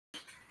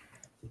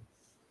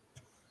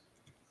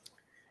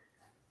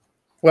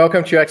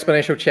Welcome to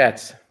Exponential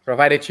Chats,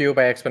 provided to you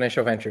by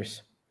Exponential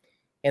Ventures.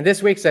 In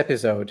this week's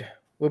episode,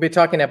 we'll be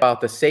talking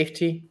about the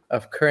safety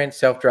of current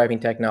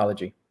self-driving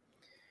technology.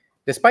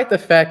 Despite the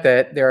fact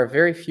that there are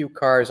very few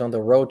cars on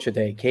the road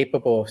today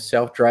capable of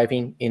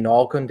self-driving in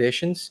all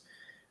conditions,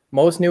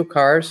 most new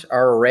cars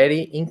are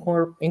already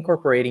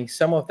incorporating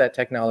some of that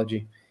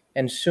technology,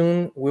 and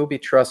soon we'll be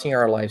trusting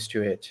our lives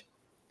to it.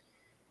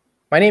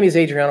 My name is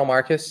Adriano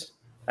Marques.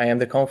 I am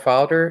the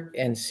co-founder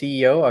and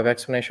CEO of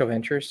Exponential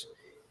Ventures.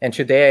 And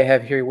today I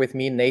have here with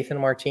me Nathan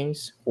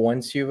Martins,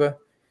 Rhuan Silva,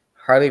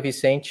 Harlei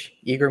Vicente,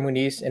 Igor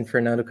Muniz, and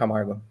Fernando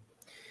Camargo.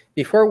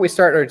 Before we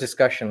start our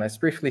discussion, let's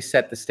briefly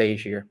set the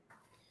stage here.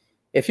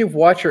 If you've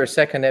watched our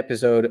second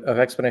episode of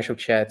Exponential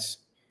Chats,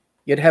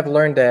 you'd have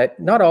learned that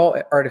not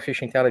all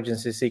artificial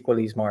intelligence is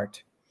equally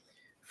smart.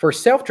 For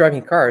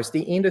self-driving cars,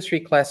 the industry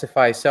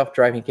classifies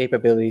self-driving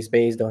capabilities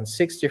based on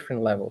 6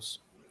 different levels.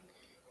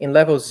 In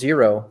level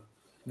 0,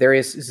 there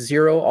is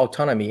zero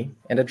autonomy,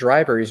 and the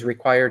driver is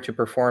required to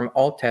perform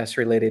all tasks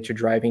related to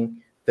driving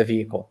the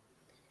vehicle.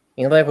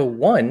 In level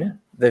 1,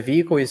 the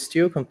vehicle is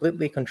still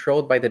completely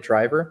controlled by the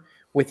driver,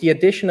 with the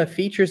addition of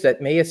features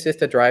that may assist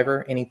the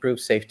driver and improve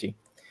safety.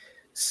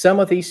 Some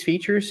of these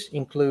features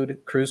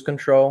include cruise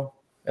control,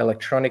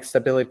 electronic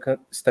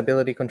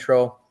stability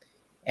control,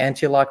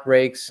 anti-lock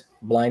brakes,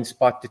 blind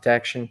spot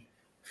detection,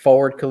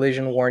 forward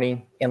collision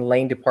warning, and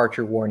lane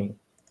departure warning.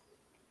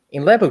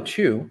 In level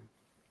 2,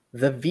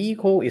 the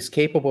vehicle is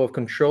capable of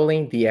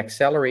controlling the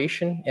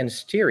acceleration and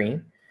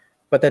steering,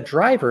 but the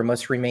driver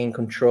must remain in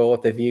control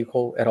of the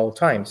vehicle at all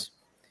times.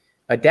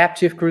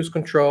 Adaptive cruise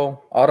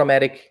control,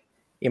 automatic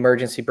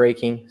emergency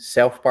braking,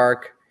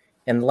 self-park,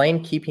 and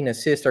lane keeping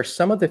assist are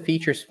some of the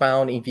features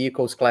found in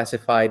vehicles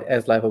classified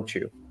as level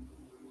 2.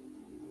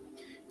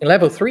 In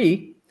level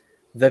 3,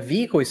 the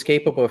vehicle is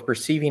capable of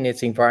perceiving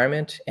its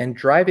environment and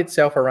drive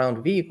itself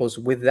around vehicles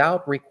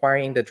without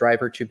requiring the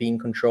driver to be in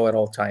control at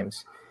all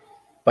times,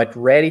 but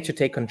ready to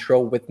take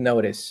control with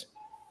notice.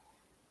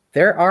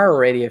 There are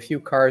already a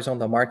few cars on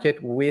the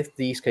market with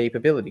these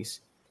capabilities,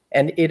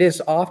 and it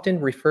is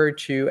often referred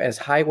to as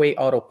highway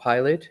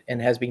autopilot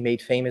and has been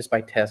made famous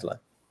by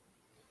Tesla.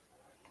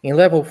 In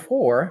level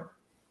 4,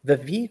 the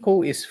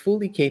vehicle is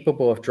fully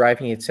capable of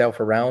driving itself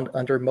around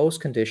under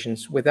most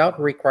conditions without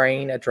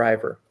requiring a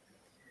driver,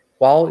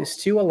 while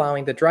still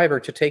allowing the driver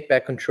to take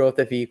back control of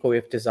the vehicle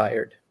if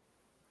desired.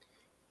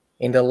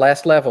 In the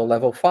last level,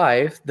 level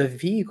 5, the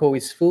vehicle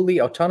is fully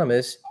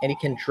autonomous and it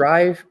can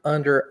drive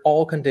under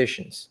all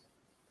conditions.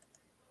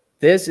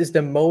 This is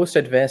the most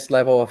advanced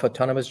level of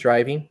autonomous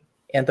driving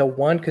and the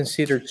one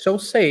considered so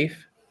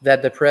safe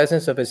that the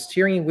presence of a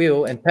steering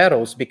wheel and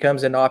pedals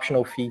becomes an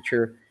optional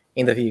feature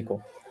in the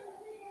vehicle.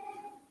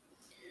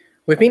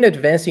 We've been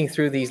advancing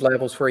through these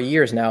levels for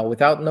years now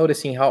without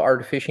noticing how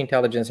artificial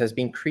intelligence has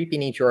been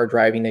creeping into our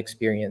driving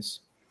experience.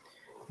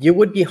 You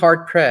would be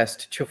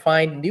hard-pressed to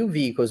find new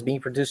vehicles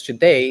being produced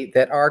today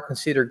that are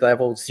considered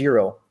level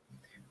 0.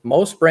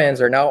 Most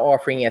brands are now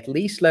offering at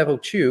least level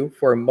 2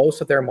 for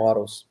most of their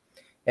models,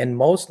 and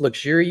most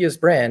luxurious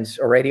brands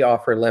already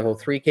offer level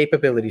 3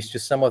 capabilities to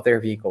some of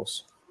their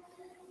vehicles.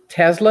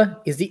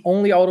 Tesla is the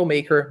only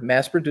automaker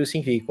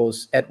mass-producing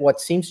vehicles at what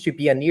seems to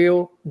be a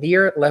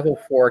near level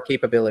 4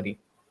 capability.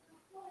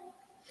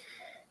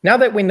 Now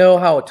that we know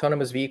how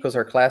autonomous vehicles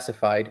are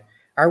classified,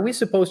 are we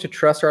supposed to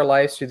trust our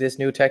lives to this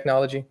new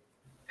technology?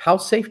 How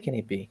safe can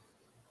it be?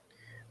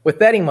 With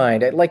that in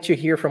mind, I'd like to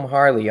hear from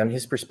Harlei on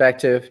his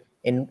perspective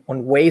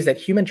on ways that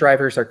human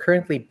drivers are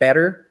currently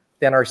better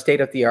than our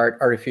state-of-the-art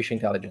artificial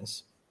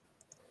intelligence.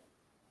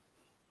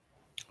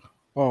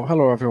 Well,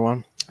 hello,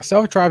 everyone.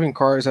 Self-driving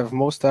cars have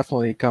most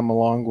definitely come a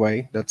long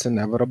way. That's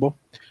inevitable,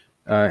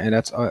 and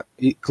that's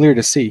clear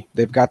to see.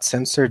 They've got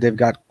sensor, they've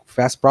got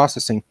fast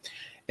processing,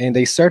 and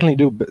they certainly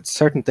do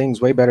certain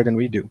things way better than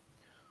we do.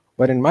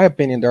 But in my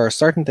opinion, there are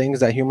certain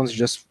things that humans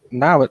just,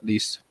 now at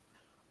least,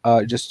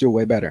 just do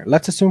way better.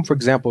 Let's assume, for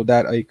example,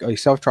 that a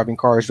self-driving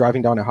car is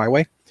driving down a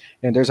highway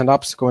and there's an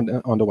obstacle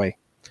on the way.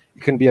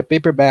 It can be a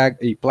paper bag,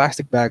 a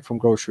plastic bag from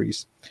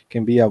groceries. It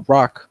can be a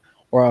rock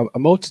or a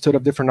multitude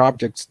of different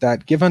objects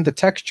that, given the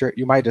texture,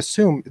 you might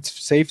assume it's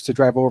safe to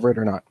drive over it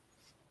or not.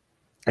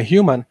 A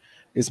human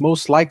is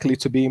most likely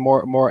to be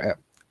more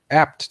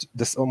apt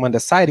when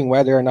deciding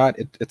whether or not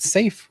it's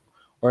safe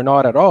or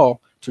not at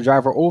all to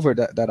drive over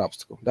that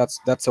obstacle.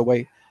 That's a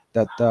way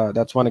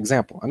that's one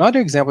example.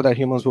 Another example that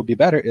humans will be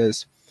better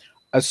is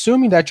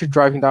assuming that you're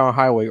driving down a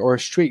highway or a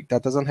street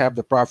that doesn't have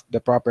the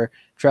proper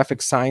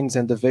traffic signs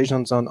and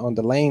divisions on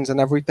the lanes and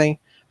everything.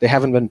 They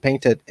haven't been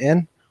painted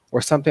in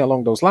or something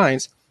along those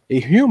lines. A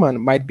human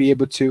might be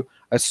able to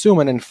assume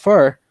and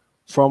infer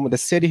from the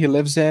city he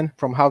lives in,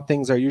 from how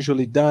things are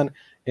usually done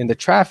in the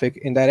traffic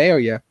in that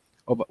area,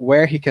 of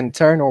where he can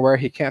turn or where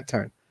he can't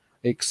turn.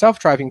 A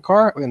self-driving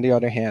car, on the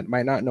other hand,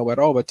 might not know at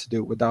all what to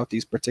do without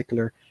these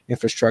particular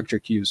infrastructure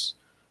cues.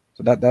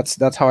 So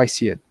that's how I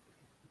see it.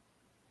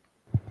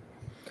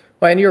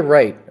 Well, and you're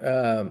right.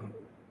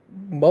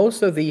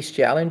 Most of these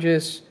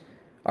challenges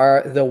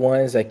are the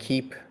ones that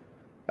keep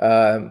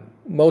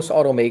most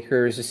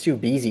automakers still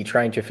busy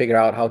trying to figure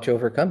out how to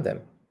overcome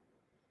them.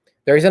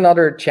 There is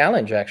another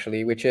challenge,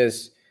 actually, which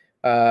is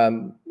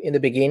in the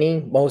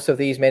beginning, most of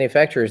these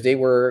manufacturers, they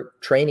were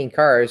training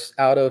cars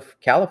out of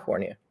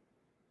California.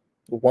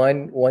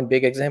 One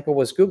big example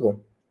was Google.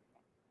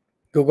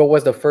 Google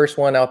was the first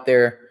one out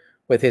there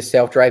with his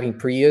self-driving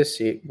Prius.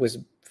 It was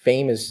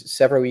famous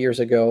several years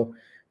ago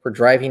for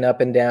driving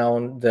up and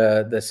down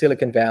the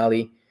Silicon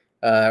Valley,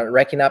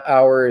 racking up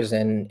hours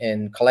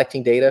and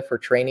collecting data for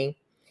training.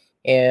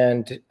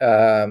 And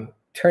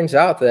turns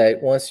out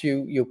that once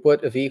you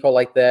put a vehicle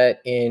like that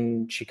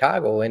in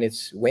Chicago and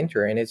it's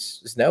winter and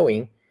it's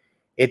snowing,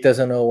 it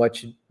doesn't know what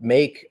to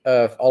make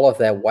of all of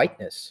that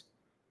whiteness.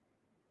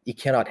 It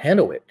cannot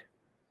handle it.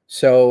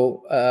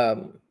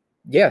 So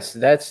yes,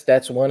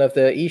 that's one of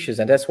the issues,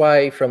 and that's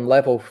why from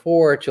level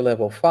 4 to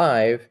level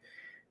 5,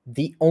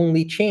 the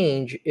only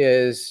change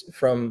is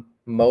from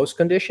most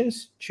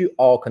conditions to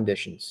all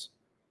conditions.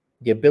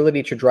 The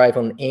ability to drive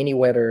on any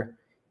weather,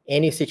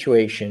 any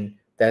situation,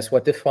 that's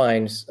what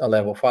defines a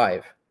level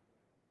 5.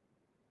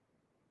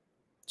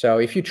 So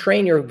if you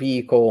train your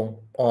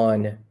vehicle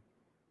on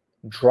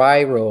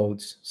dry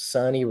roads,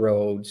 sunny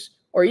roads,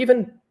 or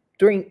even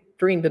during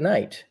the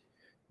night,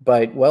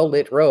 but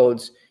well-lit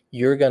roads,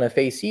 you're going to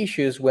face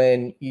issues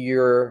when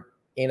you're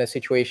in a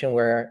situation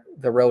where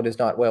the road is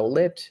not well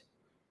lit.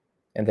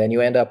 And then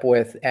you end up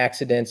with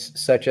accidents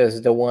such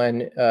as the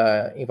one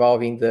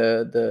involving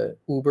the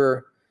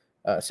Uber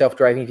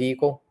self-driving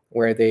vehicle,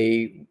 where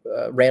they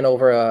ran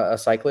over a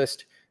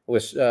cyclist who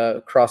was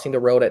crossing the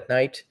road at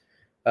night.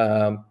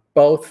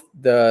 Both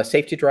the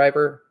safety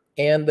driver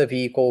and the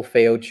vehicle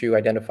failed to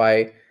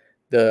identify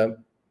the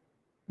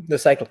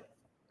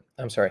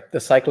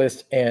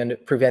cyclist and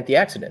prevent the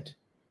accident.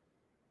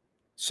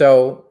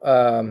 So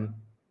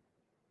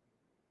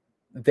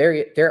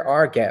there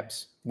are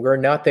gaps. We're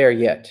not there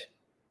yet.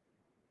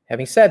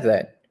 Having said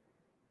that,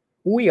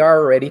 we are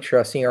already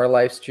trusting our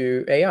lives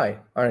to AI,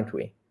 aren't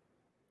we,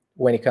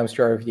 when it comes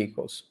to our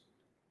vehicles?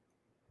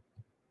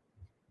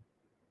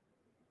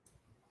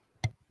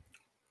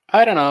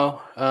 I don't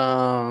know.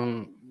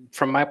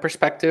 From my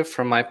perspective,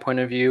 from my point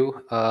of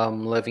view,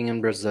 living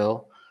in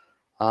Brazil,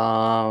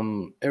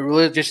 it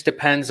really just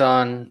depends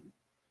on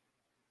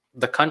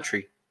the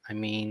country. I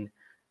mean,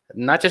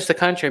 not just the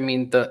country. I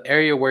mean, the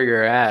area where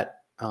you're at,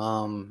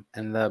 and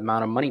the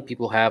amount of money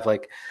people have.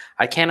 Like,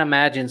 I can't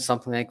imagine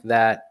something like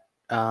that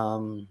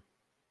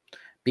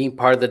being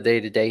part of the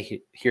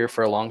day-to-day here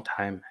for a long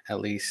time, at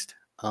least.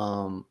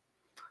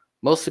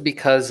 Mostly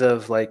because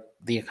of like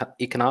the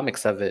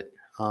economics of it.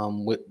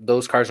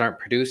 Those cars aren't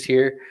produced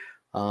here.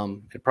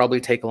 It'd probably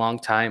take a long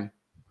time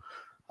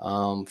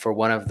for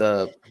one of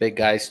the big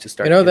guys to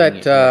start. You know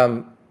that.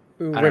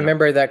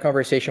 Remember that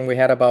conversation we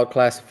had about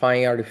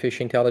classifying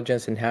artificial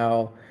intelligence and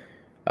how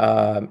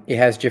it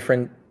has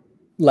different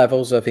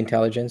levels of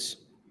intelligence.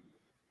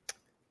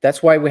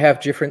 That's why we have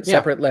different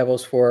separate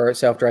levels for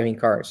self-driving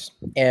cars.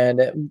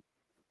 And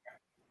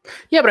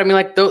yeah, but I mean,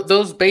 like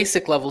those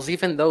basic levels,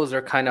 even those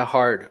are kind of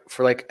hard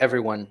for like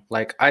everyone.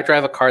 Like, I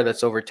drive a car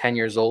that's over 10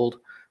 years old.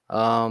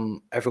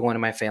 Everyone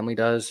in my family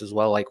does as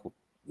well. Like,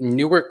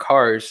 newer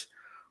cars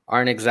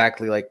aren't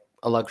exactly like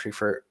a luxury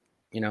for,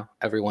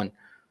 everyone.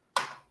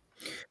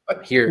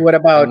 But here, what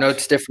about? I know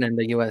it's different in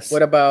the US.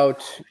 What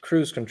about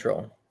cruise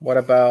control? What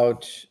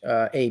about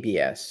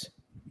ABS?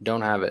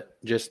 Don't have it.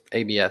 Just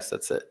ABS.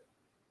 That's it.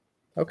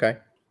 Okay,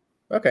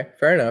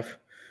 fair enough.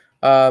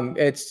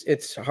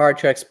 It's hard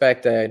to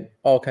expect that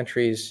all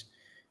countries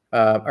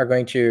are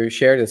going to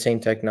share the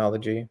same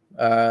technology.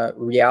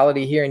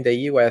 Reality here in the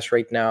US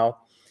right now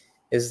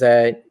is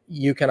that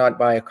you cannot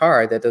buy a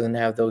car that doesn't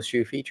have those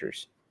two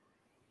features.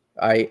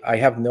 I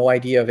have no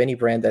idea of any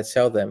brand that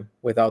sell them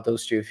without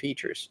those two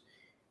features.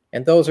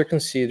 And those are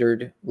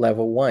considered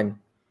level 1.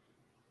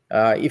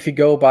 If you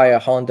go buy a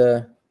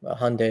Honda, a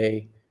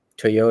Hyundai,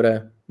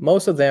 Toyota,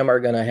 most of them are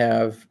going to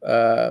have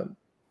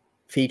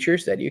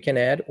features that you can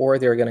add, or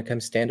they're going to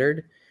come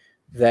standard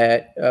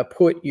that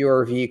put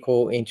your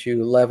vehicle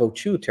into level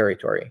 2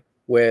 territory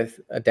with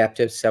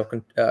adaptive self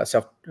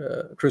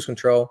cruise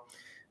control,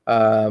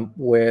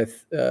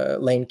 with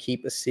lane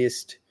keep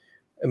assist,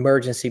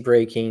 emergency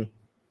braking.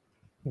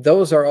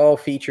 Those are all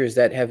features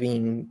that have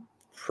been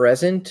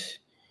present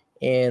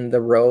in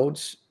the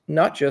roads,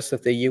 not just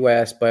of the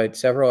US, but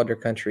several other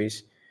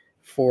countries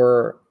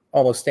for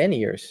almost 10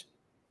 years.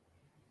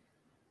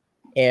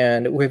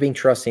 And we've been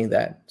trusting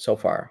that so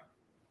far.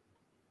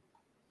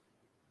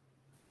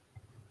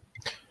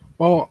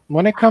 Well,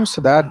 when it comes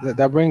to that,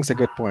 that brings a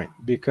good point,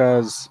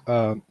 because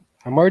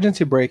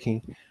emergency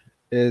braking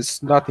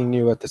is nothing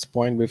new at this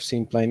point. We've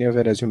seen plenty of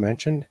it, as you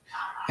mentioned.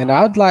 And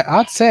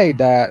I'd say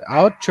that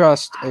I would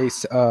trust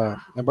a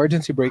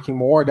emergency braking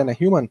more than a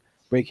human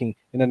braking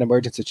in an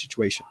emergency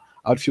situation.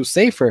 I would feel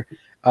safer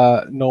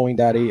knowing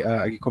that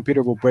a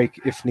computer will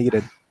brake if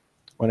needed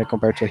when it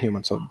compared to a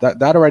human. So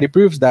that already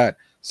proves that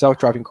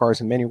self-driving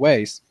cars in many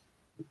ways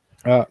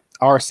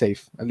are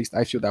safe. At least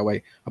I feel that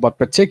way about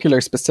particular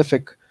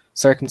specific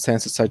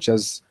circumstances, such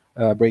as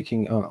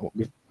braking,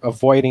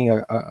 avoiding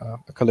a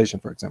collision,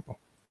 for example.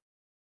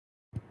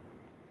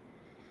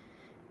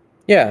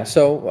 Yeah,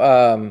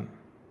 so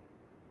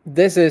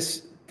this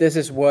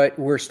is what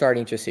we're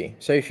starting to see.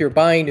 So if you're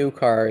buying new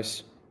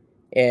cars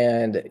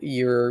and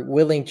you're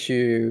willing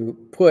to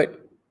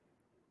put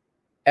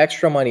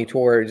extra money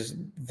towards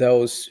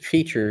those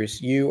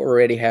features, you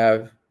already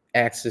have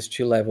access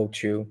to level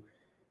 2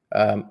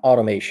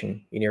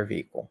 automation in your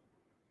vehicle.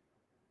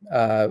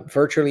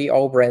 Virtually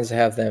all brands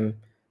have them.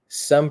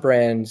 Some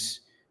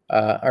brands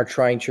are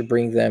trying to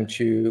bring them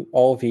to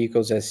all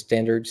vehicles as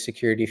standard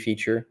security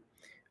feature.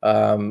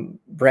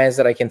 Brands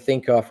that I can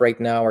think of right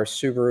now are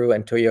Subaru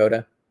and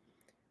Toyota.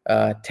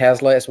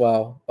 Tesla as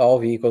well. All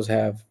vehicles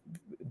have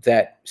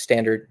that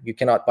standard. You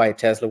cannot buy a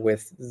Tesla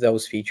with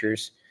those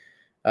features.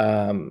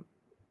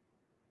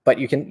 But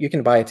you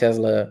can buy a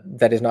Tesla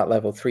that is not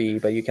level 3,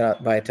 but you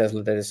cannot buy a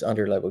Tesla that is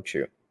under level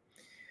 2.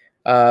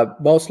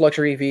 Most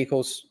luxury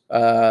vehicles,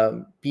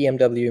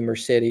 BMW,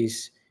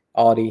 Mercedes,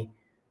 Audi,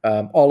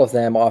 all of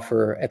them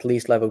offer at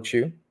least level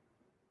 2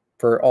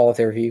 for all of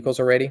their vehicles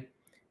already.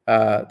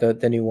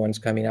 The new ones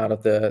coming out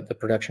of the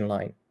production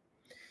line.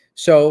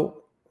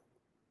 So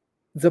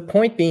the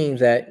point being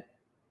that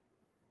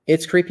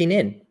it's creeping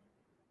in.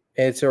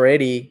 It's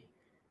already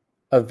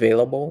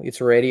available.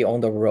 It's already on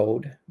the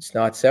road. It's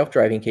not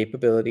self-driving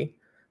capability,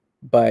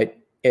 but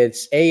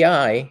it's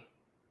AI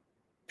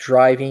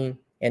driving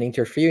and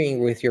interfering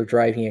with your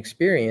driving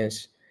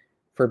experience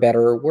for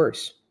better or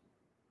worse.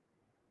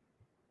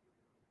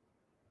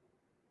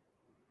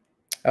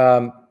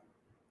 I've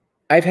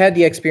had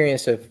the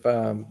experience of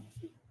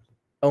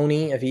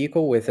owning a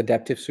vehicle with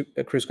adaptive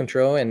cruise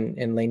control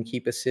and lane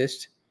keep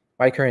assist.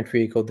 My current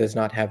vehicle does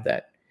not have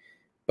that,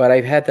 but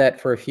I've had that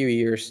for a few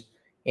years,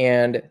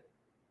 and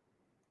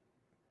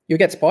you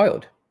get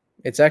spoiled.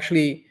 It's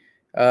actually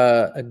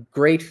a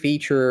great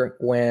feature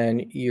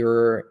when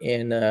you're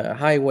in a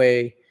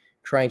highway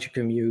trying to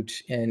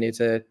commute and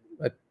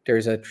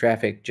there's a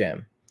traffic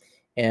jam,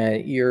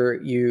 and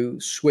you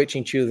switch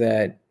into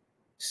that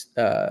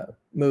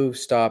move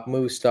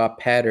stop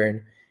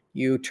pattern.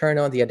 You turn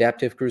on the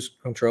adaptive cruise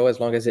control as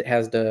long as it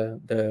has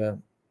the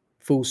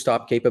full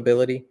stop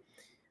capability,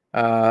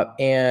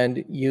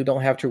 and you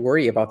don't have to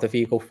worry about the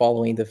vehicle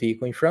following the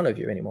vehicle in front of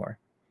you anymore.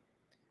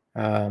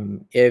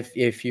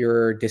 If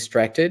you're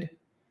distracted,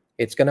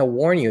 it's going to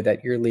warn you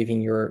that you're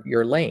leaving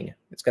your lane.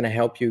 It's going to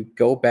help you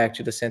go back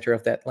to the center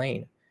of that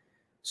lane.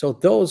 So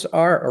those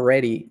are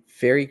already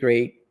very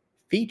great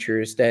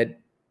features that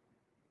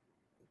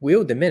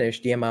will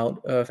diminish the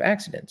amount of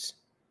accidents.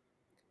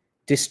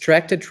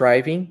 Distracted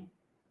driving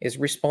is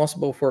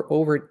responsible for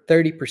over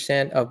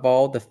 30% of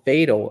all the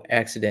fatal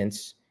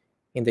accidents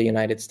in the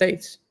United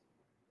States.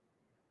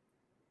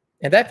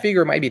 And that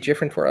figure might be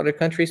different for other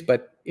countries,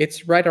 but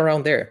it's right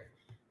around there.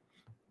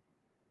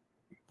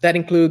 That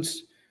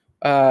includes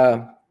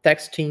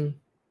texting,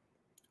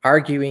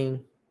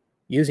 arguing,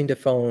 using the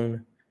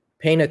phone,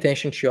 paying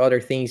attention to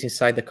other things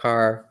inside the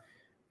car,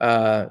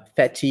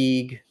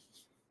 fatigue.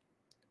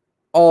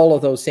 All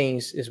of those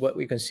things is what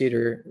we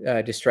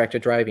consider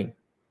distracted driving.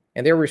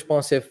 And they're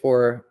responsible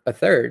for a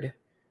third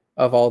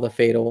of all the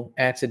fatal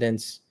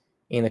accidents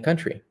in the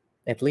country,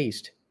 at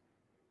least.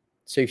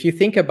 So if you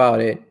think about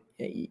it,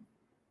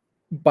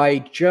 by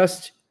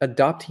just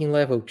adopting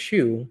level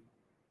 2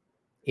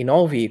 in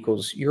all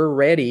vehicles, you're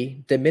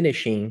already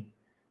diminishing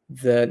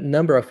the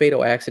number of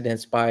fatal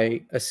accidents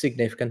by a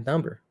significant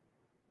number.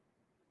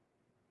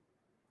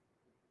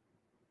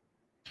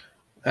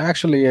 I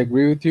actually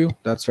agree with you.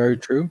 That's very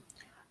true.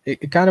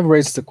 It kind of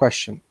raises the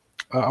question.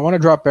 I want to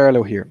draw a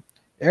parallel here.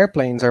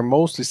 Airplanes are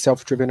mostly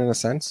self-driven in a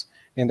sense,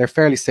 and they're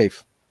fairly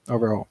safe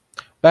overall.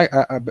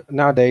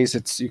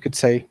 Nowadays, you could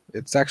say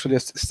it's actually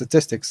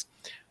statistics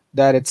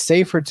that it's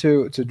safer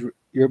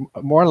you're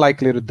more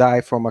likely to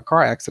die from a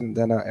car accident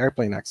than an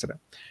airplane accident.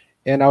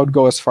 And I would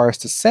go as far as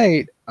to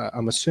say,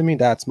 I'm assuming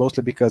that's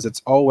mostly because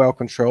it's all well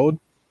controlled,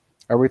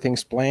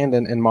 everything's planned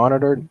and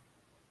monitored,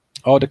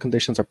 all the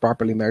conditions are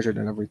properly measured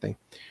and everything.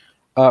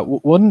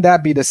 Wouldn't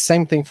that be the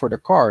same thing for the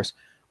cars?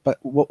 But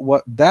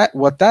what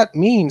that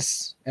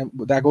means, and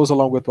that goes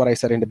along with what I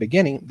said in the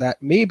beginning, that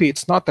maybe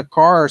it's not the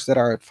cars that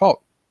are at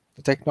fault.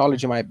 The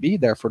technology might be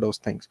there for those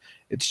things.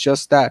 It's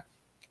just that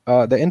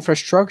the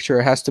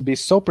infrastructure has to be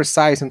so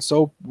precise and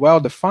so well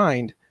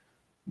defined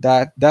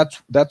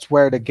that's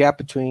where the gap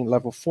between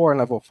level 4 and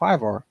level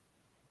 5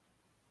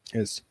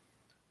 is.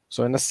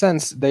 So in a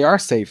sense, they are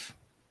safe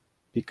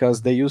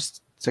because they use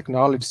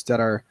technologies that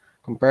are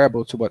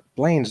comparable to what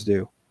planes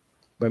do.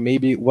 But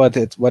maybe what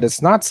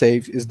it's not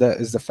safe is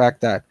the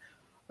fact that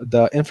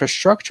the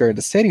infrastructure,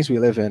 the settings we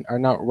live in, are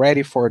not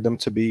ready for them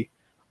to be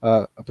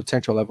a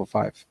potential level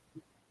 5.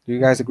 Do you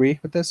guys agree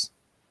with this,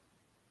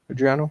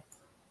 Adriano?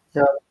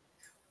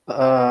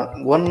 Yeah.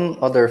 One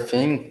other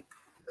thing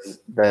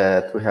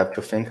that we have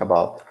to think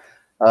about.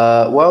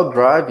 While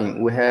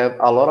driving, we have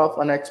a lot of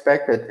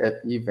unexpected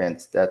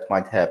events that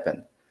might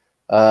happen.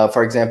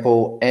 For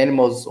example,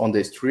 animals on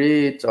the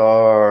street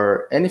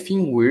or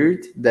anything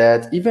weird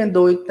that even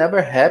though it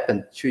never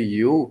happened to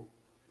you,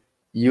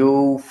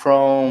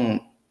 from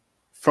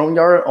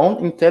your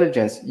own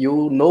intelligence,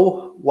 you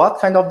know what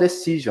kind of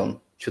decision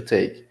to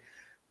take.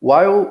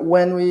 While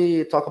when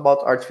we talk about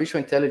artificial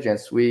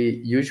intelligence,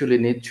 we usually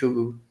need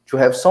to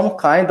have some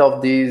kind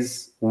of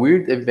these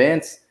weird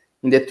events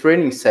in the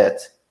training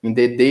set, in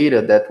the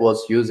data that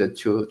was used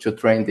to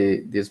train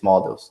these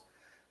models.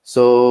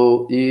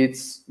 So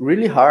it's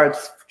really hard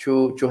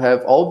to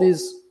have all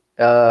these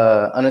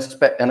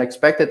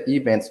unexpected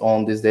events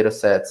on these data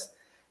sets.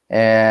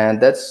 And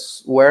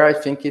that's where I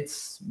think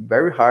it's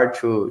very hard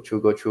to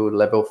go to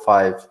level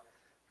 5.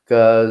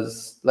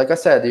 Because, like I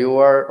said, you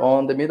are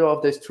on the middle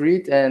of the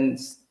street and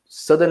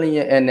suddenly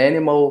an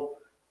animal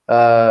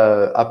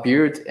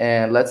appeared.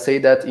 And let's say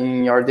that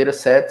in your data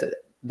set,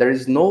 there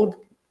is no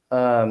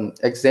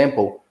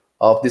example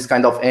of this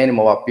kind of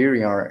animal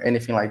appearing or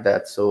anything like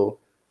that. So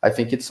I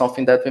think it's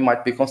something that we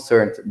might be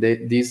concerned,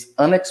 these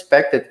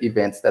unexpected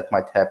events that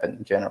might happen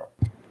in general.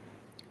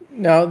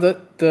 Now,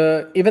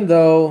 even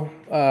though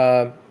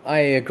I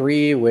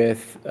agree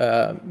with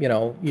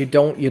you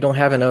don't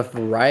have enough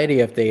variety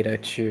of data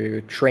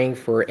to train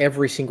for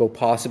every single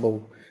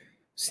possible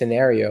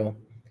scenario.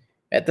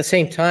 At the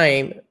same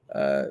time,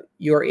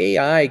 your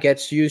AI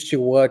gets used to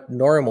what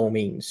normal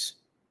means,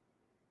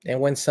 and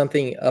when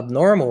something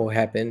abnormal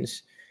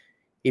happens,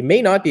 it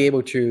may not be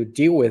able to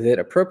deal with it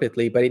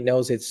appropriately, but it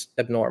knows it's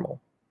abnormal.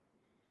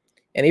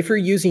 And if you're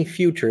using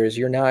filters,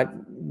 you're not.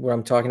 What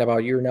I'm talking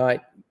about,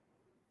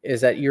 is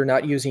that you're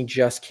not using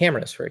just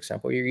cameras, for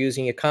example. You're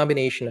using a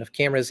combination of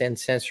cameras and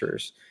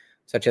sensors,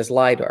 such as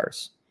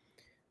LiDARs.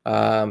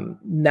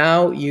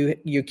 Now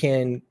you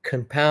can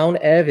compound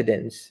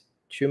evidence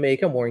to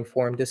make a more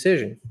informed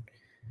decision.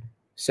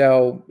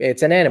 So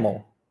it's an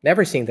animal.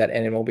 Never seen that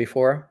animal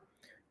before.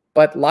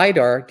 But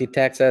LiDAR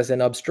detects as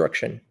an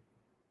obstruction.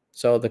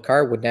 So the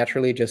car would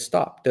naturally just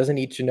stop. Doesn't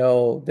need to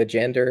know the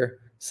gender,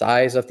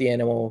 size of the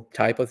animal,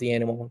 type of the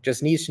animal.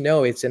 Just needs to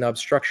know it's an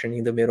obstruction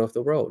in the middle of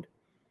the road.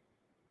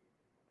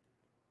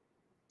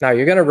 Now,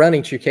 you're going to run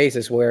into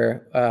cases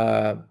where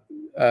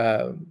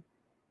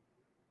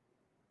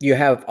you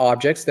have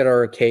objects that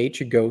are okay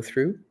to go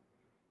through,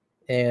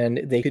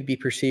 and they could be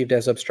perceived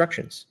as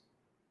obstructions.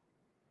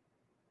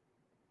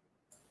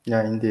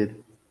 Yeah, indeed.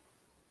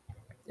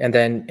 And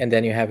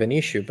then you have an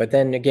issue. But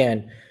then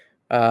again,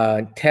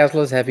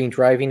 Teslas have been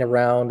driving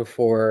around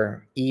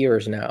for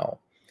years now.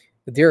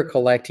 They're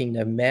collecting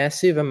a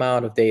massive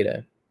amount of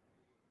data.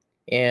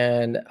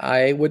 And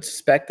I would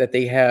suspect that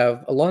they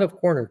have a lot of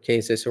corner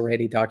cases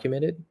already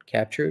documented,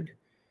 captured,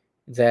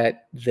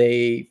 that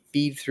they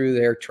feed through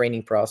their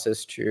training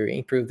process to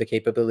improve the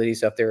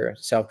capabilities of their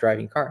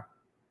self-driving car.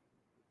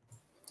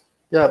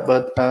 Yeah,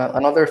 but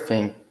another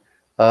thing,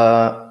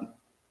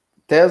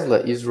 Tesla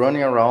is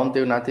running around the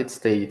United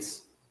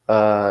States.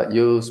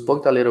 You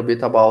spoke a little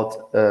bit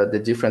about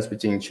the difference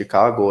between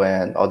Chicago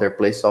and other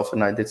places of the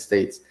United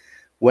States.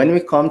 When we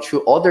come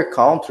to other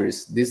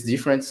countries, these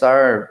differences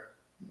are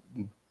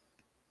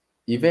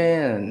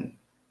even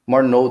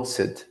more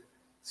noticed.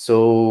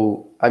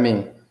 So, I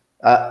mean,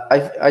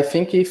 I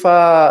think if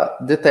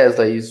the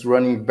Tesla is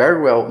running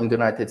very well in the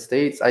United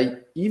States,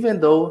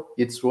 even though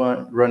it's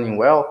running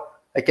well,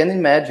 I can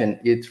imagine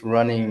it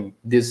running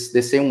the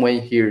same way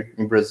here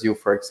in Brazil,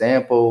 for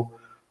example,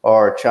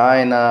 or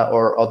China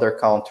or other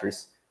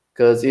countries,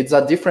 because it's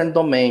a different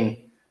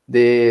domain.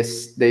 The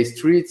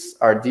streets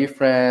are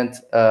different,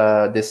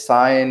 the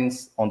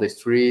signs on the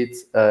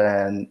streets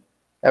and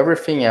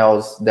everything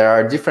else. There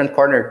are different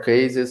corner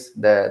cases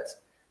that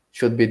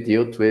should be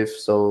dealt with.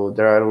 So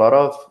there are a lot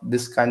of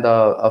this kind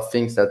of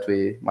things that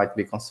we might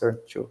be concerned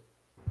to.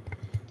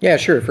 Yeah,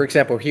 sure. For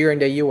example, here in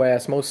the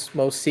U.S.,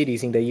 most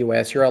cities in the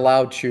U.S., you're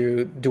allowed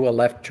to do a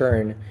left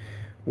turn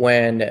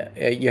when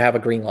you have a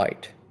green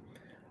light,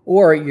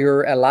 or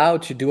you're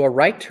allowed to do a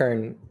right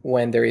turn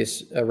when there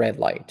is a red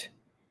light.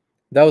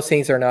 Those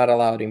things are not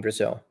allowed in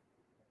Brazil.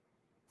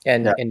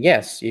 And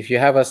yes, if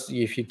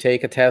you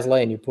take a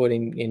Tesla and you put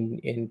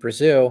in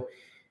Brazil,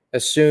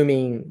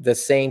 assuming the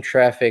same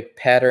traffic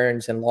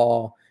patterns and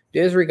law,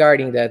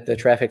 disregarding that the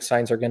traffic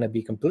signs are going to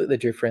be completely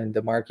different,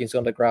 the markings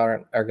on the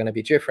ground are going to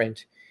be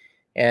different,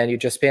 and you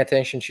just pay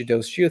attention to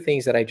those two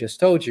things that I just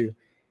told you,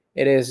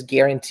 it is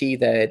guaranteed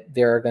that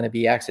there are going to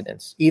be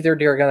accidents. Either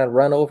they're going to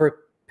run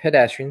over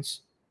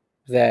pedestrians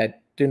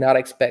that do not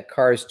expect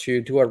cars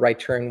to do a right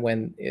turn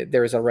when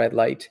there is a red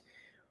light,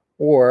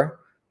 or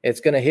it's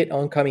going to hit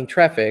oncoming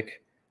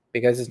traffic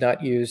because it's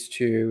not used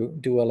to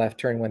do a left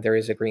turn when there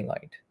is a green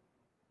light.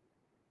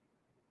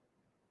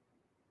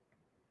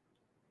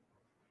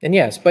 And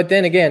yes, but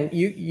then again,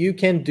 you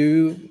can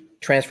do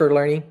transfer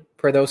learning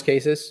for those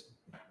cases.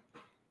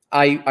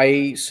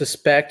 I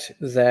suspect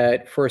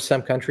that for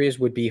some countries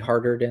would be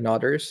harder than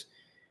others.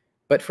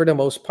 But for the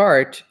most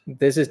part,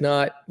 this is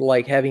not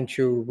like having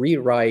to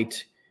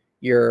rewrite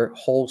your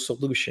whole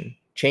solution,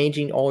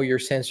 changing all your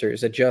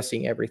sensors,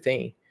 adjusting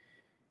everything.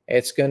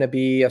 It's going to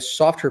be a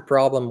software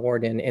problem more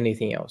than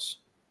anything else.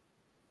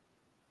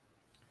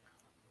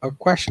 A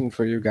question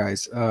for you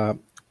guys.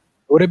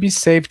 Would it be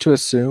safe to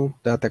assume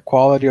that the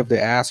quality of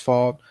the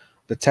asphalt,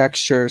 the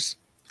textures,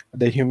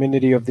 the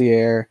humidity of the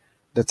air,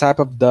 the type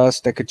of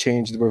dust that could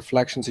change the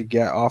reflections you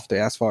get off the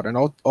asphalt, and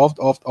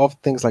all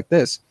things like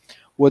this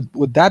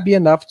would that be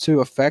enough to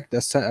affect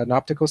an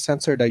optical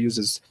sensor that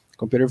uses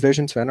computer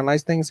vision to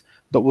analyze things?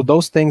 But would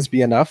those things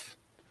be enough?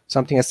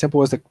 Something as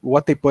simple as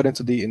what they put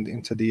into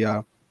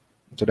the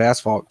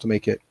asphalt to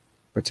make it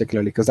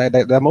particularly, because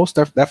that most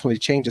definitely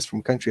changes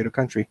from country to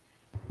country.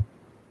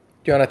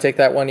 Do you want to take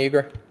that one,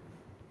 Igor?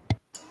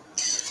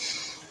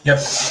 Yep.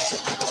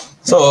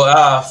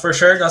 So for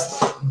sure,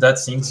 that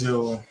seems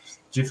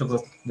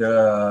difficult.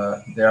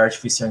 The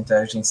artificial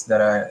intelligence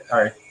that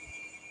are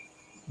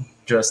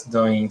just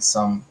doing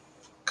some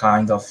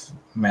kind of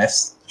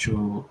math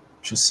to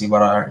see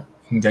what are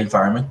in the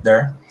environment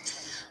there.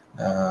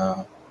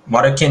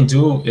 What I can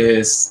do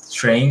is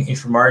train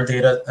with more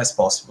data as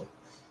possible.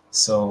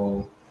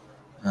 So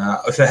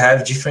if I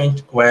have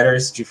different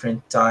weathers,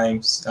 different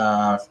times,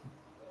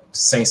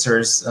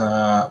 sensors,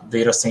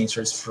 data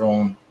sensors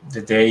from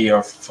the day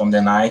or from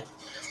the night,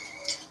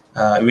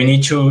 we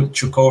need to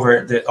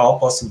cover all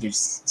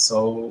possibilities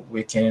so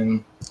we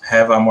can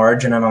have a more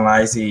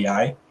generalized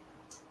AI.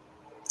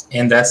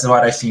 And that's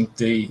what I think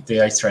they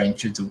are trying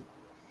to do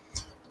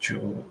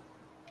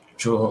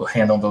to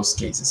handle those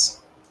cases.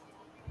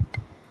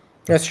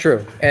 That's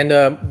true. And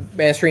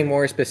answering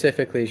more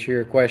specifically to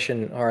your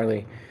question,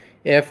 Harlei,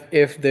 if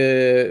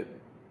the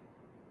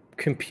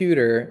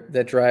computer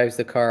that drives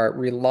the car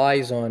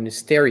relies on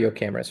stereo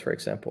cameras, for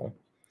example,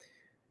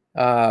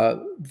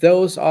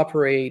 those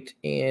operate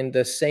in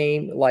the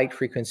same light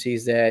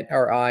frequencies that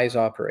our eyes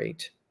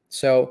operate.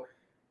 So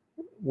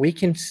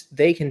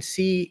they can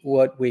see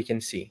what we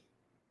can see,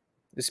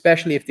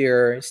 especially if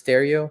they're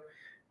stereo.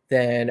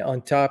 Then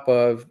on top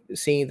of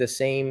seeing the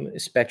same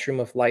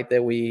spectrum of light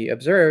that we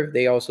observe,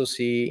 they also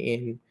see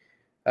in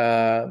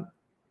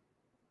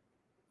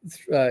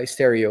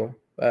stereo.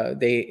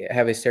 They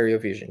have a stereo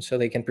vision, so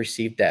they can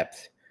perceive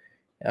depth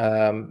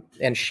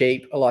and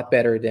shape a lot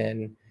better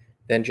than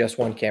just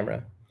one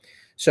camera.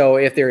 So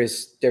if there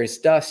is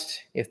dust,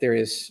 if there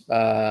is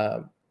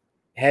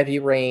heavy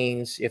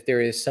rains, if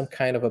there is some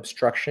kind of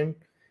obstruction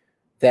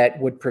that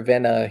would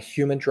prevent a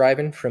human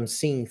driving from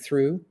seeing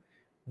through,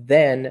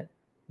 then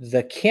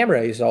the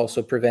camera is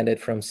also prevented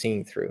from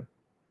seeing through.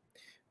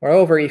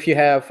 Moreover, if you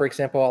have, for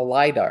example, a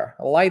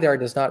LiDAR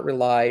does not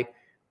rely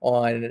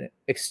on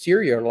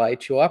exterior light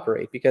to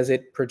operate because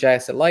it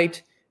projects the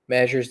light,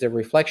 measures the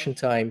reflection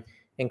time,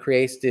 and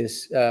creates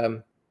this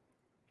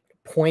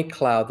point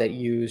cloud that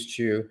you use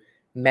to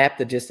map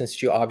the distance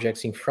to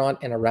objects in front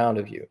and around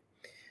of you.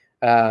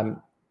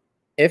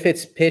 If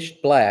it's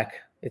pitch black,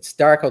 it's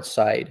dark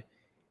outside,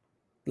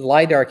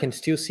 LiDAR can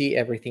still see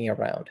everything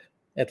around,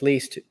 at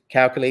least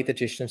calculate the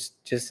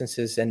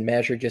distances and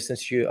measure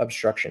distance to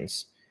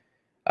obstructions.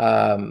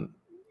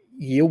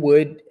 You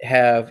would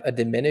have a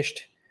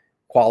diminished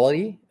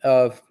quality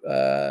of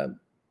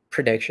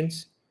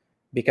predictions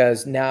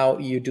because now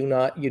you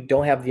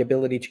don't have the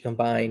ability to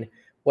combine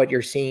what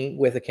you're seeing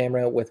with a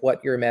camera with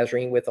what you're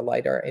measuring with a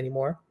LiDAR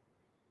anymore.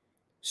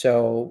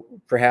 So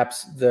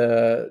perhaps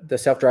the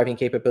self-driving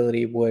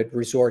capability would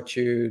resort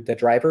to the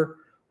driver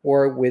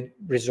or would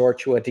resort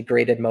to a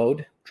degraded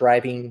mode,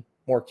 driving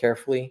more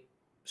carefully,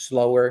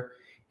 slower,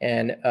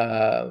 and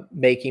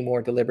making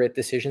more deliberate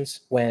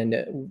decisions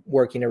when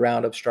working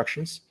around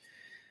obstructions.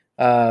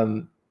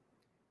 But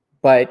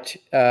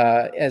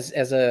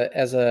as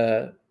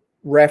a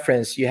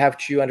reference, you have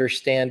to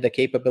understand the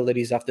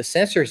capabilities of the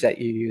sensors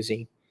that you're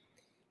using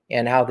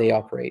and how they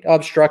operate.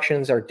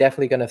 Obstructions are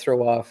definitely going to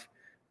throw off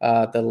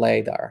the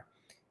LiDAR.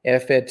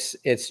 If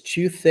it's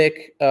too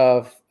thick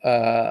of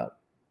a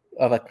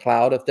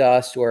cloud of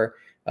dust or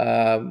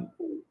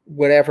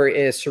whatever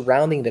is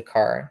surrounding the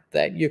car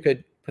that you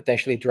could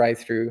potentially drive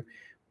through,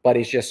 but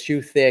it's just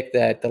too thick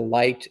that the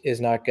light is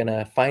not going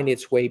to find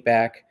its way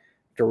back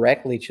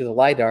directly to the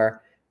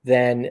LiDAR,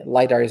 then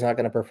LiDAR is not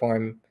going to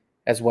perform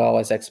as well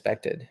as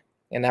expected.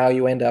 And now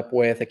you end up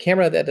with a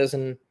camera that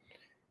doesn't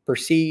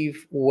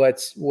perceive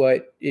what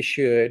it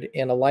should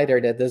and a LiDAR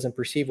that doesn't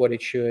perceive what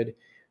it should.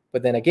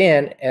 But then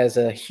again, as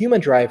a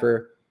human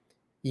driver,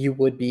 you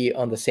would be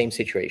on the same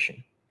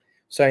situation.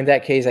 So in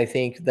that case, I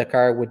think the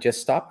car would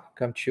just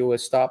come to a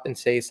stop and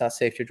say it's not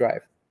safe to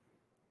drive.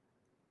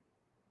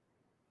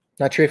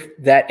 Not sure if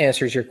that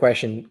answers your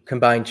question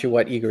combined to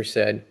what Igor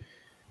said.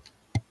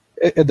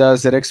 It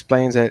does. It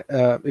explains it.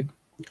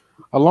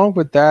 Along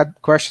with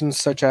that, questions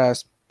such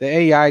as the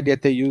AI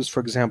that they use, for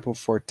example,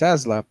 for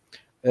Tesla,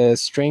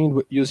 is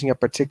trained using a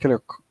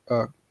particular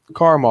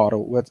car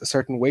model with a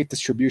certain weight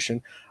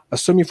distribution.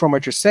 Assuming from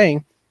what you're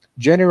saying,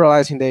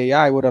 generalizing the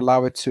AI would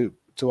allow it to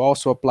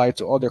also apply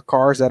to other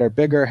cars that are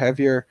bigger,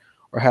 heavier,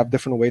 or have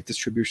different weight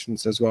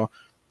distributions as well.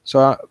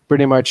 So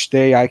pretty much the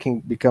AI can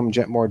become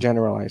more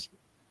generalized.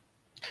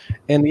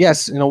 And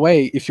yes, in a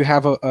way, if you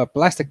have a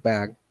plastic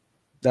bag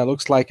that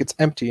looks like it's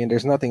empty and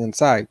there's nothing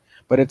inside,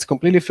 but it's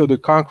completely filled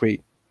with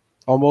concrete,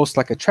 almost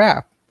like a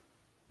trap,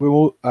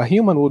 a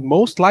human would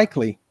most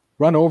likely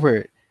run over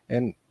it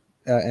and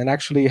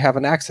actually have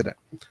an accident.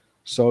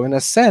 So in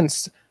a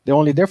sense, the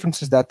only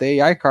difference is that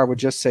the AI car would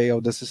just say, "Oh,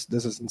 this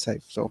isn't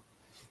safe." So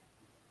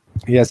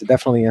yes, it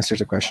definitely answers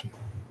the question.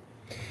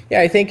 Yeah,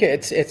 I think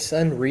it's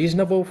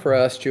unreasonable for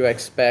us to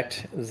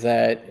expect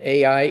that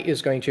AI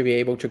is going to be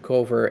able to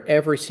cover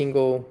every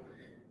single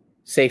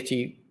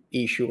safety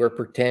issue or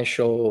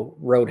potential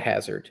road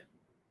hazard.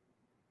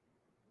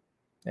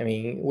 I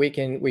mean, we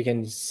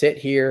can sit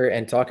here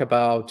and talk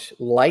about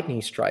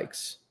lightning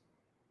strikes.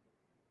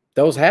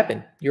 Those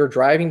happen. You're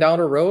driving down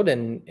the road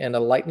and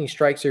a lightning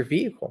strikes your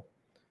vehicle.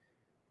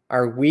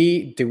 Do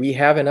we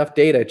have enough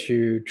data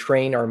to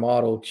train our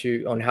model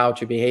on how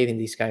to behave in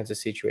these kinds of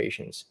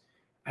situations?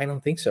 I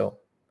don't think so.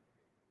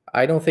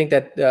 I don't think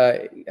that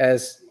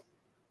as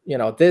you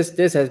know, this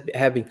has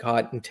been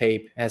caught in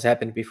tape, has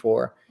happened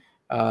before,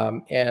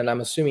 and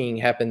I'm assuming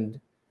happened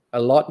a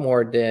lot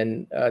more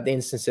than the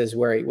instances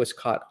where it was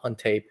caught on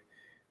tape.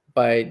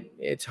 But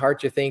it's hard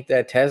to think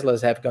that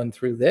Teslas have gone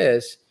through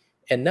this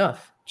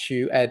enough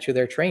to add to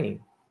their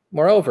training.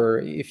 Moreover,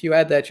 if you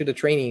add that to the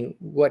training,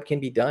 what can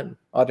be done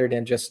other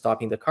than just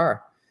stopping the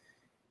car?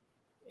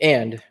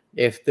 And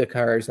if the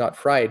car is not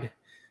fried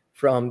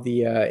from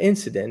the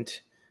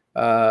incident,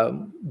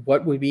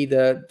 what would be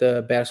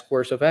the best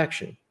course of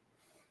action?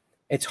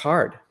 It's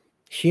hard.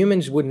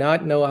 Humans would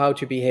not know how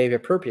to behave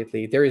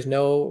appropriately. There is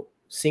no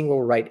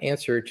single right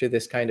answer to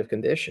this kind of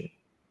condition.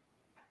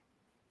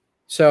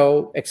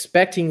 So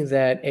expecting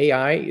that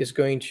AI is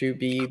going to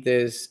be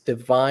this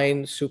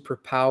divine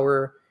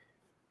superpower,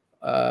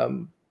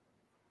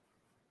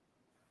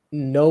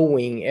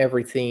 knowing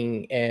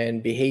everything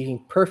and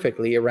behaving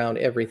perfectly around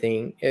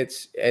everything,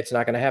 it's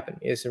not going to happen.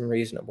 It's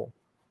unreasonable.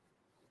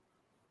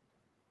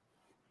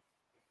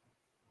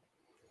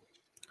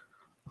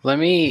 Let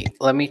me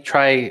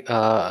try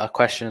a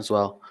question as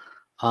well.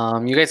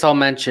 You guys all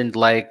mentioned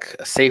like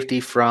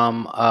safety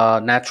from a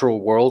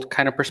natural world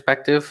kind of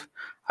perspective.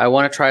 I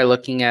want to try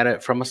looking at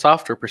it from a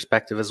software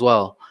perspective as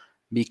well,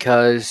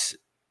 because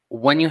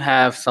when you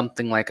have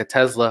something like a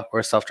Tesla or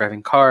a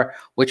self-driving car,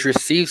 which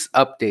receives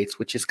updates,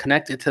 which is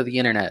connected to the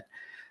internet,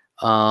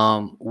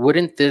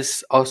 wouldn't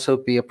this also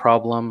be a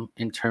problem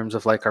in terms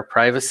of like our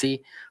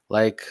privacy?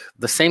 Like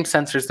the same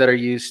sensors that are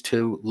used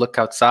to look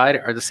outside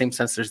are the same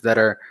sensors that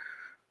are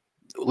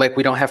like,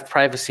 we don't have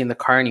privacy in the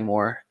car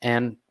anymore.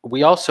 And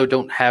we also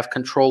don't have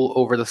control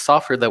over the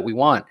software that we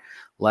want.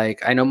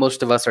 Like, I know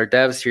most of us are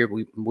devs here.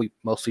 We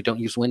mostly don't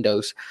use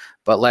Windows.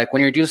 But like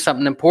when you're doing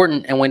something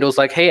important and Windows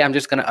like, hey, I'm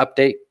just going to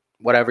update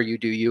whatever you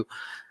do.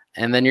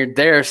 And then you're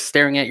there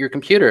staring at your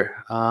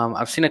computer.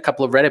 I've seen a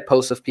couple of Reddit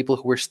posts of people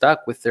who were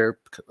stuck with their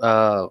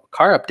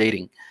car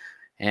updating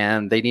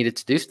and they needed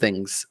to do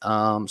things.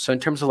 So in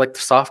terms of like the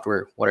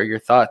software, what are your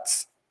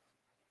thoughts?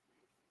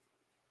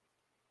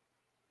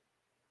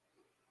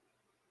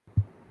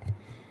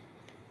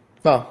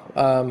 Well,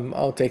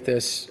 I'll take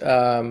this.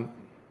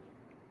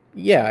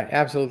 Yeah,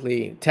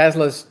 absolutely.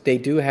 Teslas, they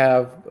do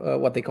have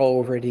what they call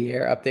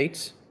over-the-air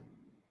updates.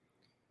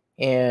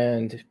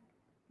 And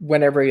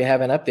whenever you have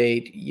an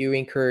update, you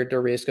incur the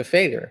risk of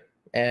failure.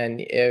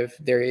 And if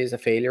there is a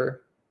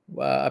failure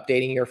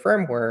updating your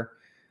firmware,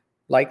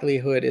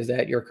 likelihood is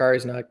that your car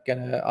is not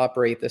going to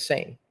operate the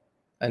same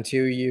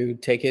until you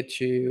take it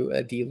to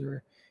a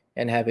dealer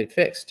and have it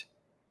fixed.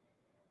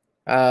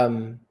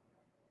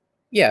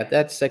 Yeah,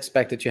 that's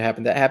expected to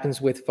happen. That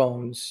happens with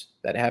phones.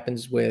 That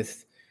happens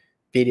with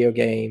video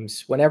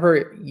games.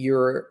 Whenever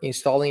you're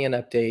installing an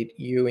update,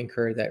 you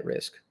incur that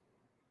risk.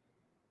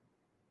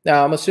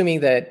 Now, I'm assuming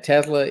that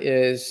Tesla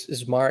is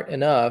smart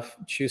enough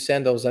to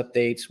send those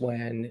updates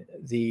when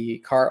the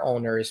car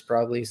owner is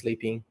probably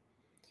sleeping.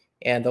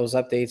 And those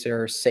updates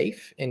are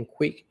safe and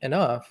quick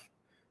enough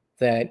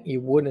that you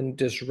wouldn't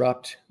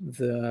disrupt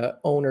the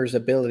owner's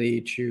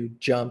ability to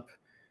jump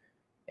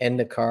in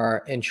the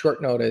car in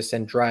short notice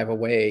and drive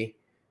away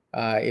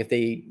if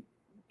they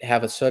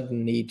have a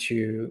sudden need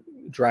to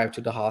drive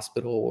to the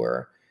hospital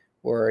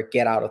or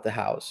get out of the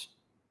house.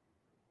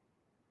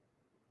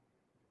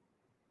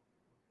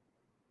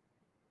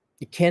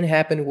 It can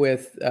happen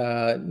with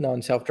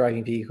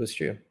non-self-driving vehicles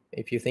too.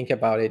 If you think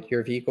about it,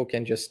 your vehicle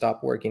can just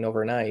stop working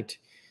overnight,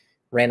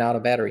 ran out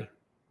of battery.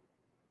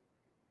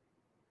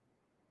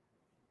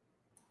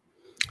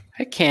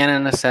 I can,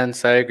 in a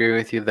sense. I agree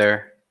with you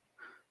there.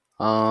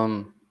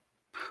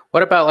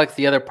 What about like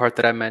the other part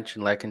that I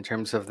mentioned, like in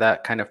terms of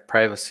that kind of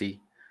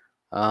privacy?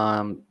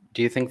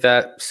 Do you think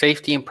that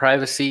safety and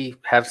privacy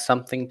have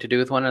something to do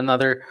with one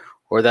another,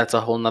 or that's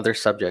a whole nother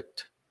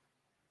subject?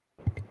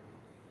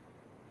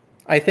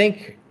 I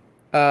think,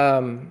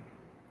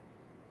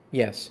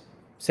 yes,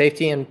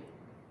 safety and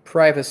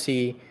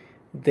privacy,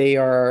 they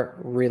are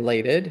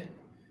related.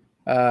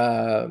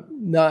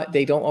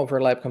 They don't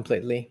overlap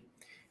completely.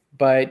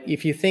 But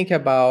if you think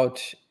about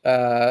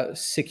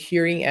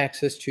securing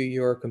access to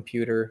your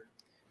computer,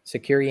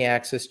 securing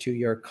access to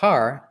your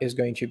car is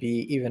going to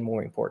be even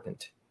more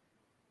important.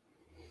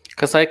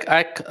 Because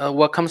like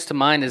what comes to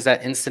mind is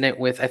that incident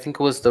with, I think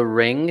it was the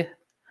Ring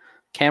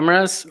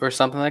cameras or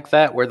something like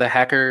that, where the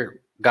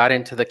hacker got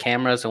into the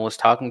cameras and was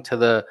talking to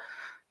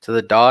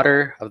the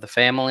daughter of the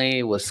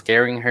family, was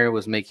scaring her,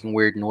 was making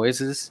weird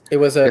noises. It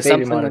was a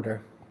baby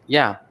monitor.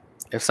 Yeah.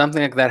 If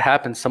something like that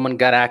happened, someone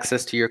got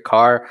access to your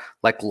car,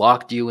 like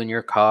locked you in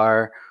your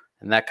car,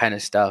 and that kind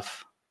of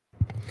stuff.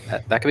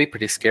 That could be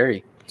pretty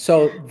scary.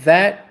 So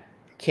that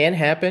can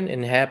happen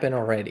and happen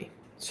already.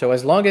 So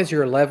as long as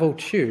you're level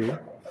 2,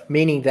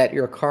 meaning that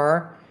your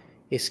car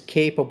is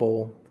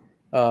capable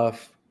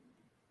of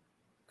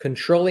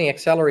controlling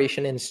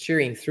acceleration and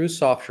steering through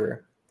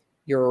software,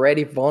 you're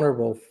already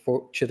vulnerable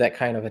to that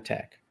kind of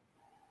attack.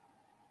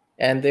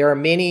 And there are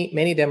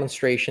many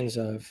demonstrations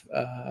of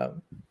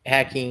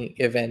hacking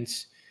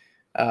events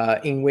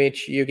in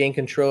which you gain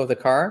control of the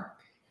car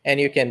and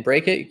you can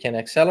brake it, you can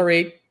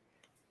accelerate,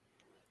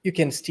 you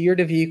can steer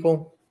the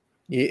vehicle.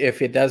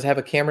 If it does have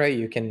a camera,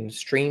 you can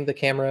stream the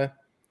camera.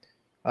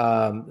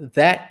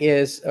 That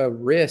is a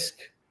risk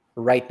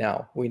right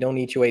now. We don't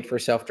need to wait for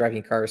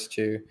self-driving cars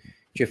to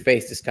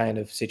face this kind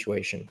of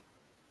situation.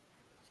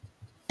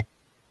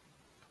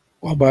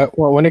 Well,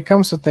 when it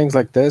comes to things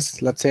like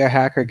this, let's say a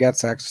hacker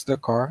gets access to the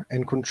car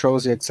and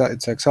controls its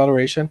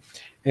acceleration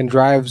and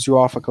drives you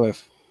off a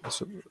cliff,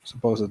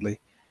 supposedly.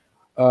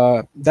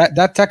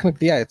 That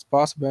technically, yeah, it's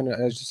possible, and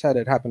as you said,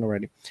 it happened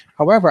already.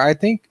 However, I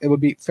think it would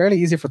be fairly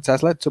easy for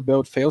Tesla to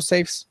build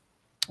fail-safes,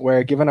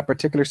 where given a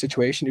particular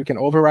situation, you can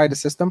override the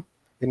system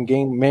and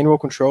gain manual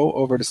control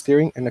over the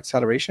steering and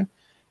acceleration.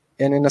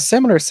 And in a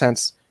similar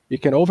sense, you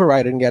can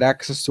override it and get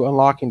access to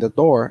unlocking the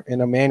door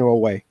in a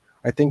manual way.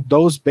 I think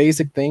those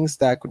basic things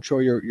that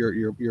control your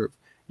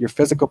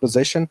physical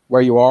position,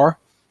 where you are,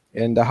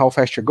 and how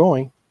fast you're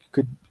going,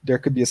 there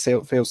could be a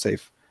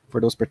fail-safe for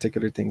those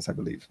particular things, I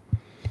believe.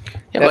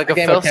 Yeah, like a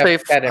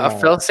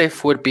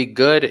fail-safe would be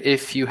good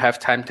if you have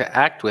time to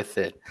act with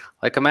it.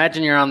 Like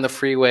imagine you're on the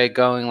freeway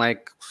going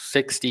like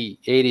 60,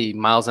 80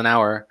 miles an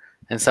hour,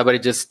 and somebody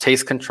just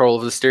takes control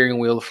of the steering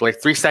wheel for like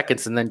 3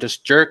 seconds and then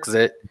just jerks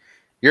it.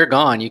 You're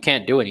gone. You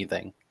can't do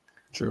anything.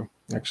 True.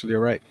 Actually,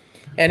 you're right.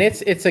 And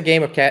it's a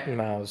game of cat and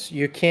mouse.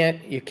 You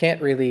can't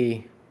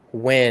really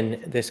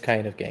win this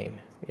kind of game.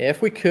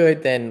 If we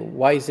could, then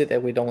why is it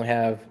that we don't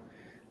have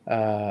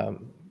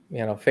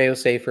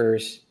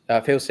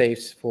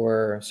fail-safes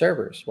for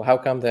servers? Well, how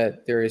come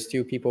that there is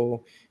 2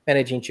 people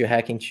managing to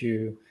hack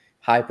into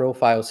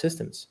high-profile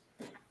systems?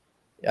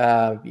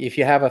 If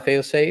you have a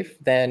fail-safe,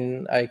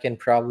 then I can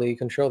probably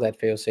control that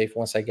fail-safe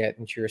once I get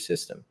into your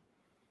system.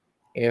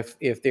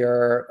 If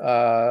there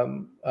are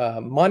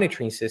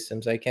monitoring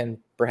systems, I can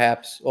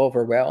perhaps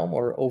overwhelm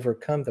or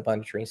overcome the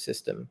monitoring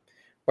system,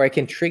 or I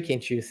can trick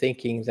into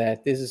thinking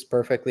that this is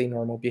perfectly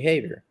normal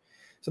behavior.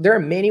 So there are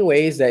many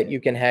ways that you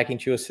can hack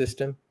into a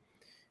system.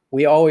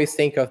 We always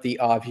think of the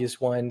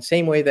obvious one,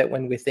 same way that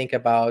when we think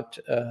about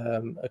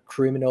a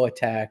criminal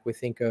attack, we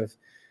think of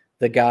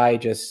the guy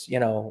just,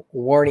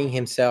 warning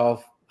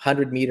himself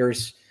 100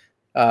 meters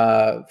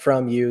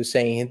from you,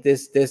 saying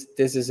this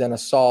is an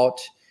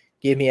assault.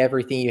 Give me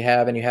everything you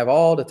have, and you have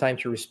all the time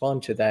to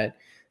respond to that.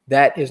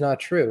 That is not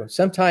true.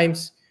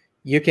 Sometimes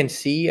you can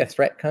see a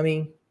threat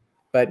coming,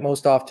 but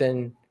most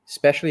often,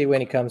 especially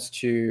when it comes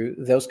to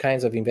those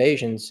kinds of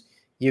invasions,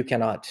 you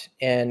cannot.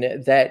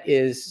 And that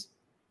is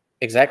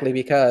exactly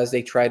because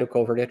they try to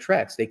cover their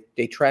tracks.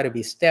 They try to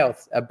be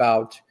stealth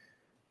about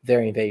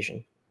their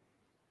invasion.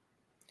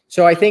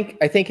 So I think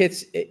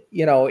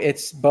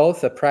it's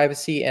both a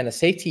privacy and a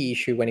safety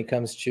issue when it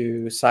comes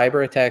to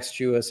cyber attacks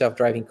to a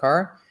self-driving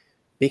car.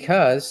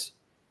 Because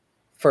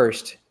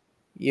first,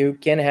 you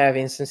can have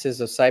instances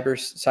of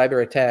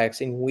cyber attacks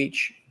in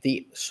which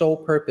the sole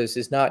purpose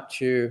is not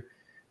to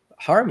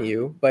harm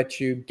you, but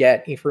to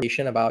get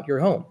information about your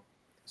home.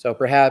 So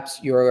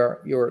perhaps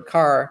your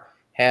car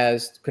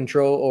has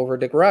control over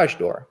the garage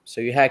door.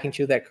 So you hack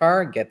into that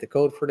car, get the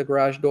code for the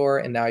garage door,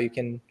 and now you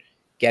can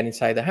get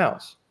inside the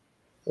house.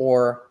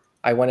 Or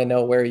I want to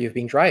know where you've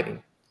been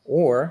driving.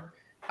 Or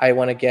I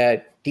want to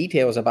get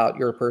details about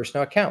your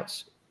personal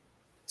accounts.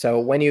 So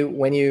when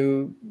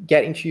you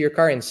get into your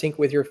car and sync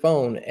with your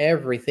phone,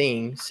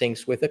 everything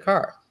syncs with the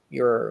car,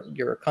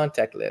 your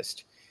contact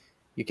list.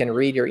 You can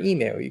read your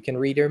email, you can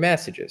read your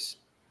messages.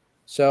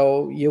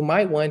 So you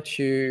might want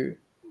to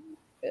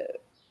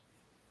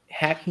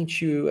hack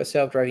into a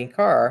self-driving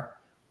car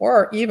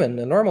or even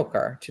a normal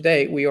car.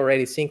 Today, we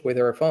already sync with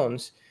our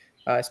phones,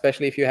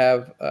 especially if you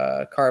have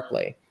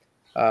CarPlay.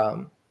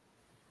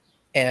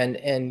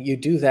 And you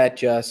do that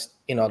just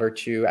in order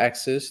to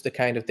access the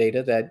kind of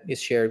data that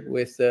is shared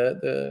with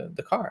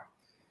the car.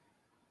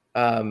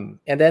 And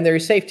then there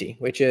is safety,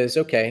 which is,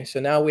 okay, so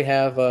now we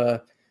have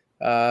a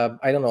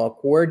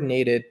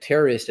coordinated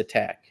terrorist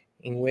attack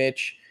in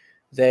which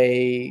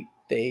they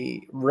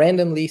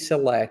randomly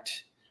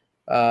select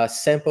a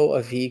sample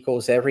of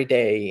vehicles every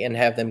day and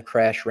have them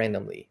crash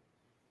randomly.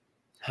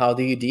 How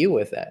do you deal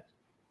with that?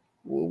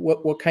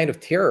 What kind of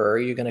terror are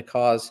you going to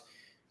cause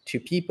to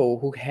people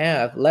who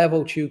have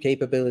level 2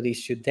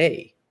 capabilities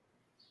today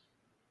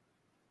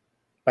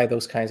by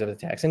those kinds of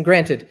attacks? And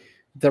granted,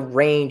 the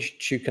range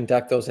to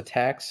conduct those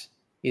attacks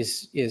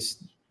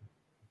is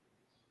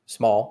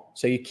small.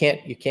 So you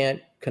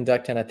can't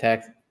conduct an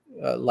attack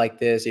like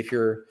this if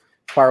you're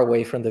far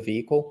away from the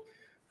vehicle.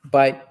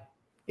 But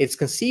it's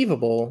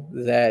conceivable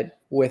that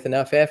with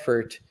enough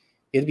effort,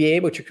 you'll be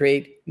able to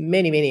create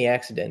many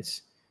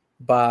accidents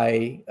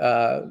by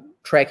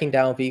tracking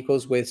down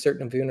vehicles with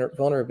certain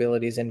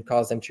vulnerabilities and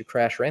cause them to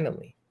crash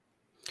randomly.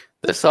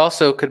 This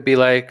also could be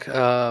like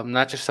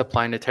not just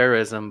applying to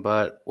terrorism,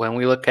 but when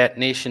we look at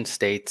nation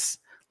states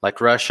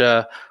like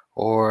Russia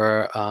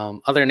or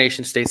other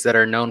nation states that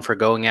are known for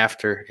going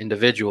after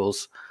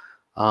individuals,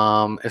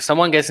 if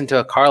someone gets into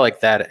a car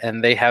like that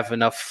and they have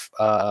enough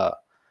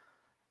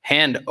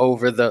hand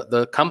over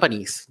the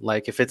companies,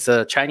 like if it's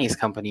a Chinese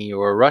company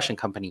or a Russian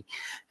company,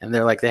 and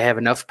they're like they have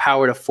enough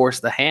power to force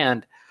the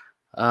hand,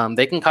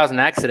 they can cause an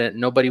accident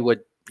and nobody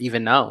would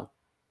even know.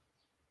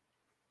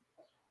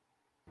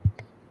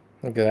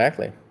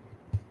 Exactly.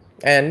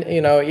 And,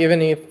 you know,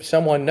 even if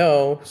someone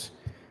knows,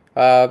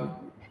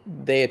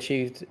 they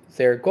achieved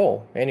their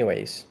goal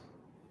anyways.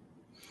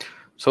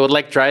 So would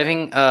like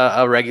driving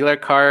a regular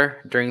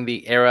car during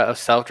the era of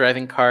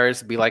self-driving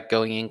cars be like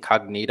going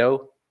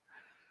incognito?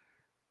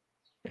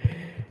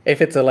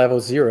 If it's a level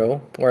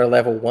 0 or a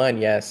level 1,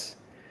 yes.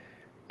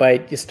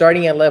 But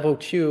starting at level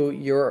 2,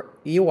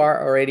 you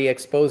are already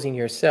exposing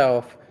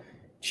yourself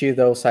to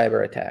those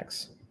cyber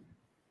attacks.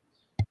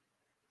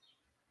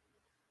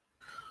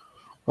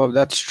 Well,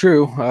 that's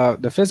true.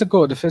 The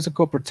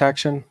physical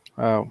protection,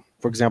 for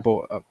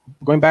example,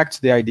 going back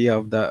to the idea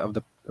of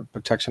the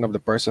protection of the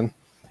person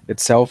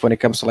itself when it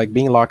comes to like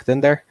being locked in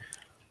there,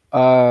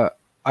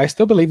 I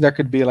still believe there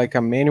could be like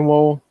a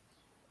manual.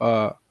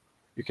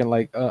 You can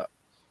like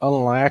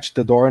unlatch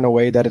the door in a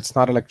way that it's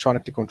not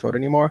electronically controlled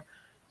anymore.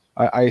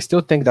 I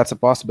still think that's a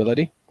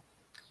possibility.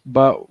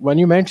 But when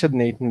you mentioned,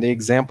 Nathan, the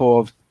example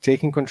of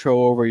taking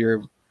control over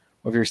your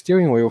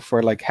steering wheel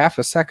for like half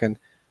a second,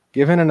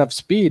 given enough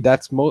speed,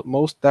 that's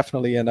most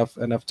definitely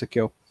enough to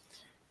kill.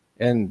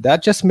 And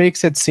that just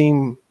makes it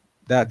seem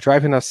that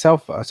driving a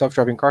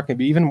self-driving car can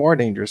be even more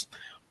dangerous.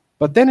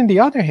 But then, on the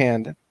other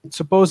hand,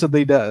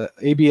 supposedly the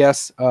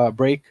ABS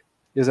brake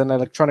is an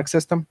electronic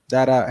system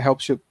that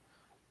helps you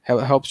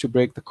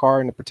brake the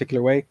car in a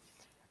particular way.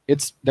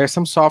 There's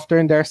some software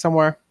in there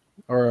somewhere,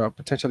 or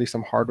potentially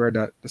some hardware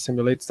that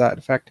simulates that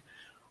effect.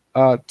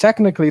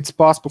 Technically, it's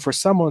possible for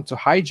someone to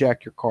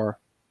hijack your car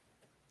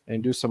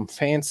and do some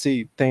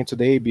fancy thing to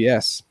the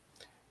ABS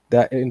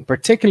that in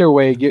particular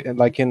way,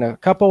 like in a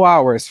couple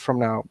hours from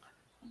now,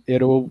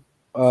 it'll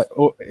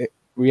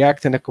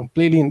react in a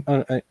completely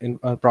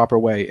improper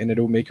way, and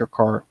it'll make your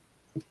car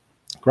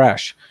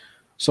crash.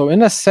 So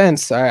in a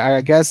sense,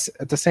 I guess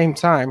at the same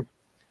time,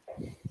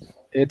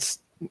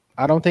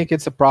 I don't think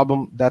it's a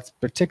problem that's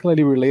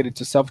particularly related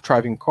to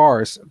self-driving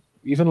cars,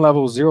 even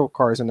level 0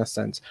 cars in a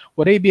sense.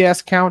 Would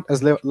ABS count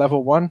as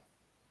level 1?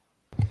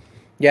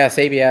 Yes,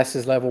 ABS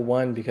is level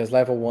 1 because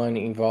level 1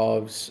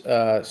 involves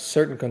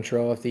certain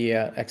control of the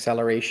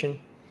acceleration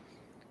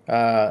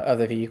of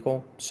the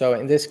vehicle. So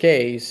in this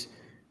case,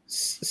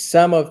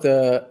 some of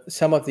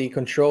the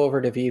control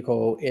over the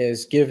vehicle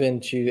is given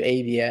to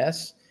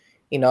ABS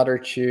in order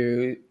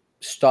to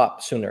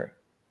stop sooner.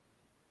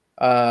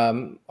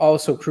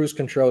 Also, cruise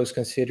control is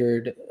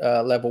considered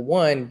level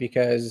 1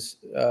 because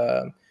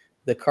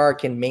the car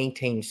can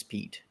maintain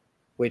speed,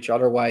 which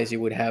otherwise you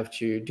would have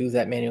to do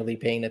that manually,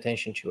 paying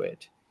attention to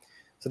it.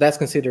 So that's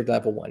considered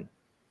level 1.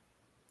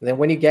 Then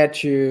when you get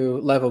to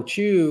level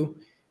 2,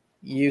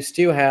 you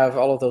still have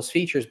all of those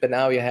features, but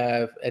now you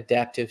have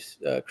adaptive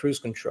cruise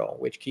control,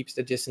 which keeps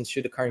the distance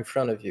to the car in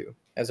front of you,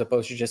 as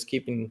opposed to just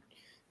keeping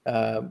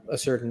a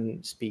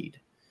certain speed.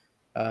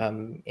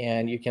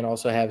 And you can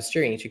also have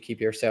steering to keep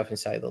yourself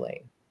inside the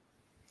lane.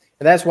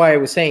 And that's why I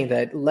was saying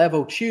that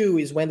level 2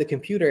 is when the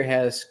computer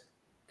has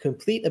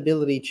complete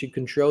ability to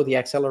control the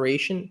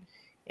acceleration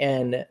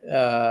and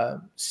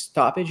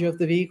stoppage of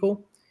the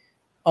vehicle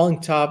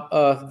on top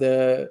of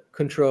the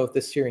control of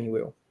the steering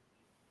wheel.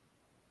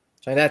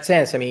 So in that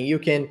sense, I mean, you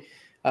can,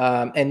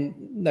 and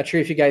not sure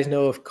if you guys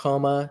know of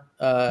Comma.ai.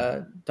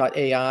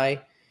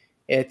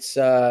 It's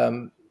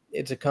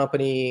a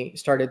company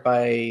started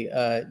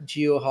by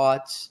Geo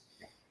Hotz.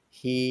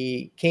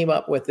 He came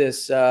up with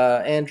this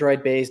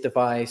Android-based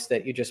device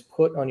that you just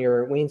put on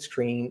your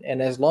windscreen, and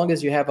as long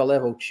as you have a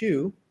level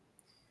 2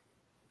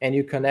 and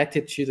you connect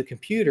it to the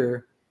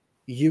computer,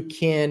 you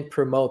can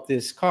promote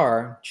this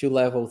car to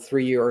level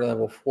 3 or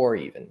level 4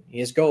 even.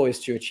 His goal is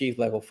to achieve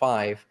level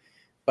 5,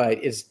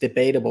 but it's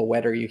debatable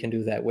whether you can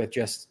do that with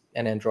just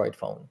an Android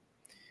phone.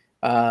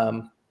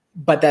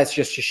 But that's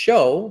just to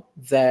show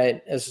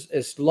that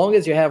as long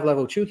as you have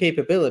level 2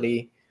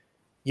 capability,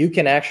 you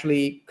can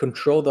actually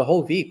control the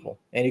whole vehicle,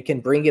 and you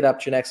can bring it up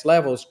to next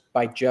levels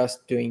by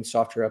just doing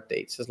software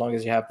updates, as long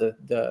as you have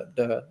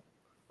the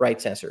right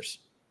sensors.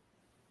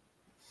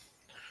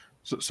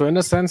 So in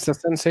a sense, the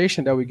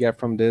sensation that we get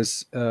from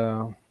this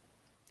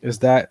is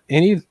that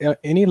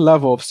any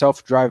level of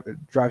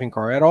self-driving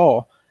car at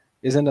all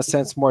is in a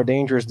sense more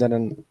dangerous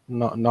than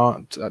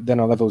than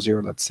a level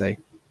 0, let's say.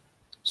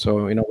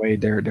 So in a way,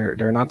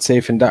 they're not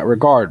safe in that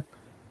regard.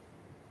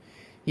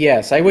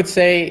 Yes, I would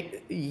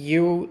say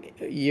you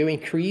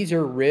increase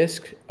your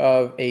risk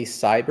of a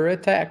cyber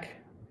attack,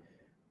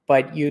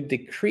 but you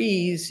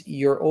decrease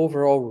your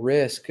overall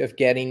risk of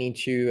getting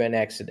into an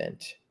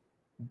accident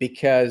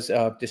because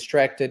of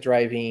distracted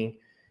driving,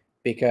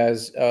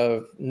 because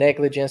of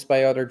negligence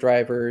by other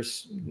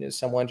drivers.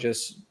 Someone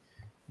just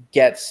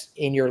gets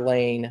in your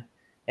lane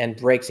and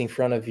brakes in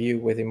front of you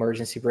with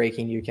emergency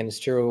braking. You can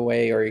steer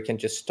away, or you can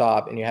just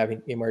stop and you have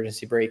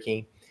emergency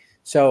braking.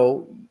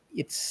 So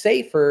it's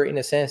safer in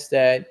a sense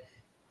that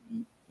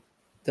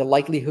the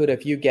likelihood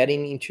of you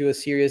getting into a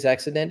serious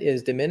accident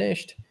is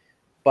diminished,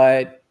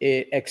 but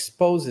it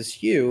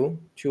exposes you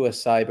to a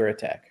cyber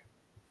attack.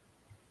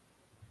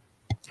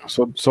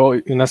 So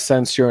in a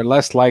sense, you're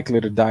less likely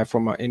to die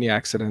from any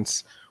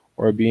accidents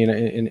or be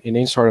in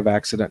any sort of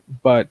accident,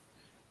 but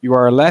you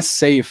are less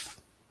safe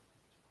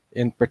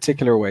in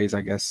particular ways,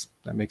 I guess.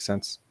 That makes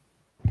sense.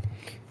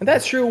 And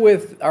that's true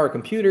with our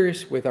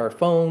computers, with our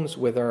phones,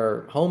 with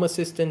our home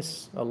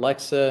assistants,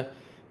 Alexa,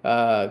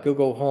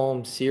 Google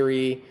Home,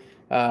 Siri.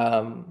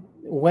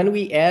 When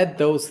we add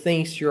those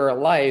things to our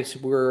lives,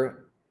 we're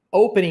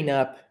opening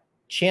up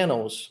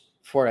channels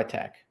for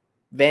attack,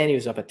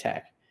 venues of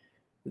attack.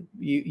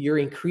 You're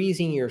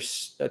increasing your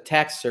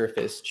attack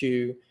surface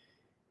to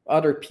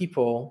other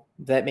people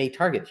that may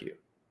target you.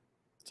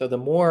 So the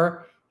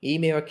more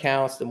email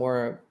accounts, the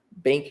more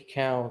bank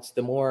accounts,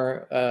 the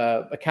more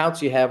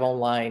accounts you have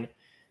online,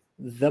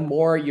 the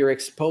more you're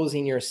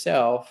exposing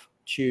yourself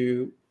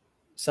to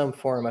some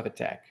form of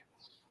attack.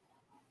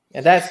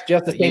 And that's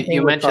just the same thing.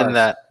 You mentioned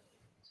that.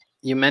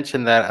 You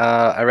mentioned that.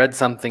 I read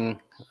something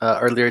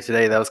earlier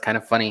today that was kind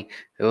of funny.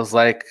 It was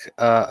like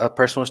a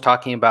person was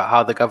talking about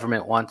how the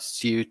government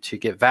wants you to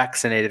get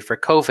vaccinated for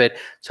COVID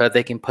so that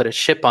they can put a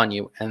chip on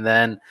you. And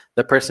then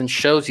the person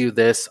shows you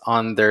this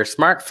on their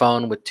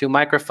smartphone with 2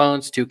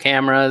 microphones, 2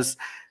 cameras.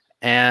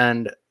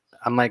 And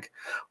I'm like,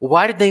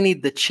 why did they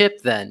need the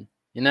chip then?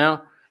 You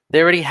know,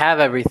 they already have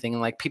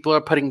everything. Like, people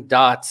are putting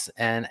dots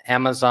and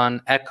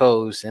Amazon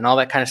Echoes and all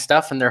that kind of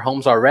stuff in their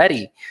homes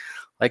already.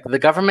 Like, the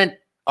government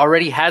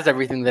already has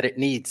everything that it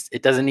needs.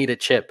 It doesn't need a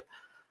chip.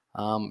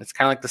 It's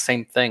kind of like the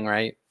same thing,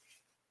 right?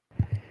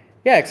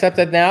 Yeah, except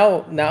that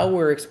now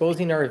we're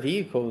exposing our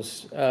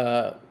vehicles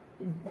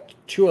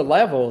to a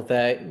level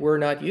that we're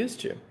not used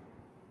to.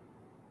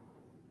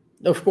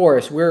 Of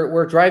course,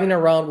 we're driving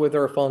around with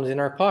our phones in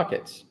our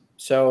pockets.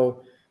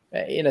 So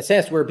in a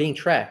sense, we're being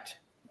tracked.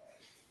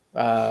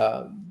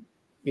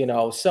 You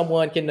know,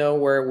 someone can know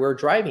where we're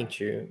driving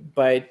to,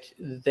 but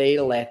they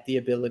lack the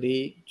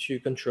ability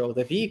to control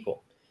the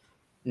vehicle.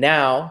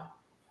 Now,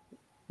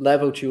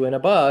 level 2 and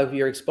above,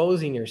 you're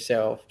exposing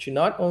yourself to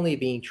not only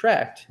being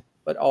tracked,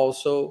 but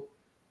also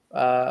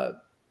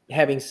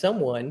having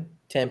someone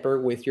tamper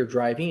with your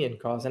driving and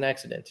cause an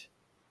accident.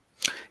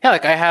 Yeah,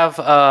 like I have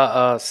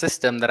a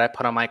system that I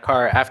put on my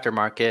car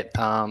aftermarket.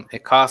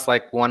 It costs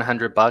like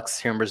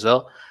 $100 here in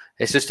Brazil.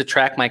 It's just to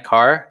track my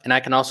car, and I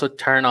can also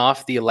turn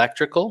off the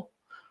electrical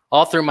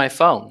all through my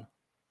phone.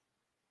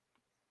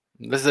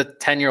 This is a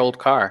 10-year-old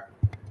car.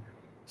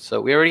 So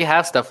we already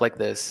have stuff like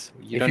this.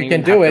 If you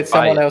can do it,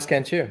 someone else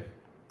can too.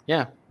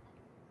 Yeah.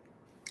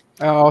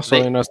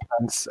 Also, in a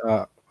sense,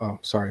 oh,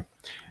 sorry.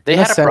 They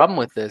had a problem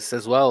with this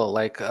as well.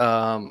 Like,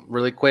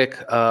 really quick,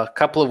 a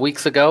couple of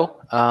weeks ago,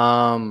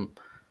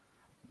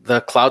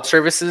 the cloud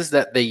services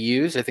that they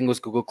use, I think it was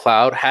Google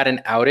Cloud, had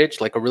an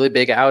outage, like a really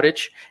big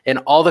outage, and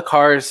all the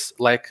cars,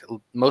 like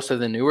most of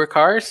the newer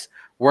cars,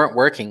 weren't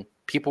working.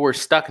 People were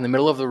stuck in the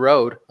middle of the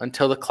road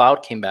until the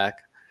cloud came back.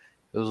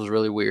 It was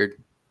really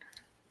weird.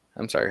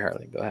 I'm sorry,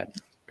 Harley, go ahead.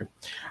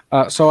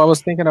 So I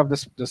was thinking of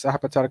this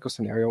hypothetical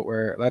scenario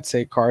where, let's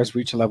say, cars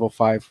reach level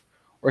 5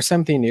 or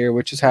something near,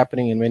 which is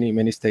happening in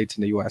many states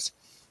in the US.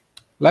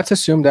 Let's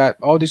assume that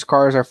all these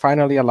cars are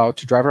finally allowed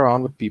to drive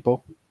around with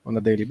people on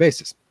a daily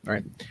basis,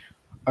 right?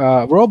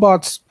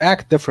 Robots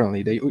act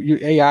differently.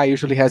 AI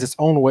usually has its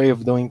own way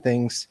of doing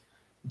things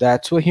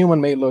that to a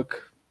human may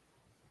look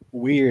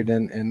weird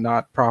and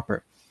not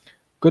proper.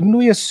 Couldn't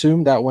we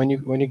assume that when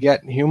you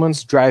get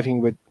humans driving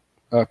with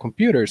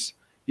computers,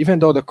 even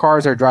though the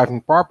cars are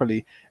driving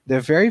properly, the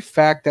very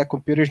fact that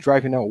computers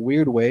drive in a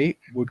weird way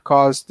would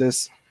cause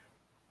this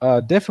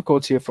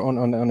difficulty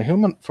on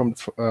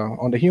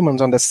the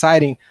humans on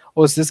deciding,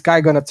 oh, is this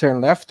guy gonna turn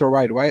left or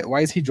right?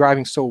 Why is he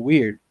driving so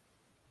weird?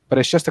 But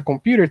it's just a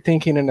computer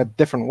thinking in a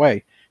different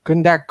way.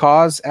 Couldn't that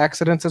cause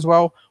accidents as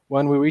well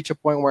when we reach a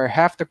point where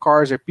half the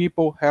cars are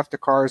people, half the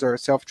cars are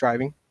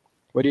self-driving?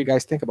 What do you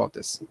guys think about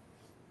this?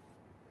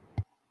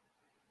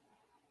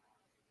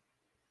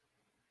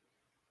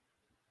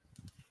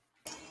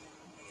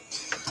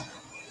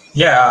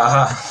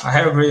 Yeah,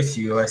 I agree with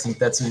you. I think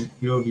that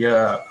will be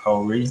a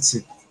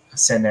realistic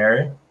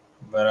scenario.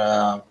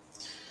 But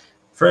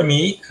for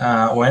me,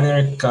 when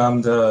it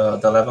comes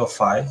the level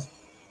 5,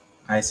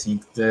 I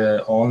think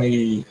the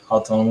only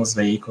autonomous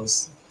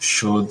vehicles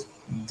should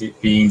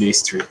be in the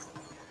street.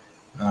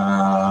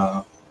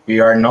 We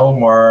are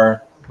no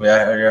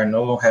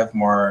have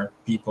more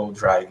people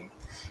driving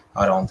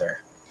around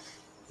there.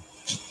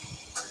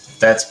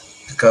 That's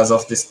because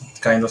of this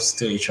kind of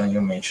situation you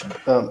mentioned.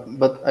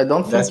 But I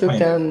don't think you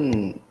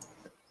can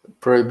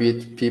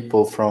prohibit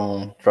people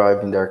from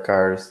driving their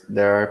cars.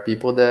 There are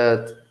people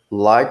that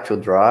like to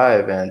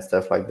drive and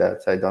stuff like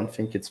that. So I don't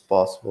think it's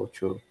possible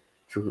to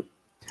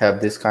have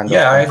this kind of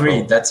Yeah, I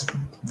control. agree.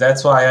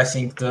 That's why I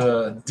think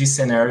this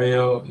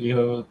scenario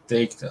will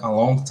take a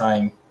long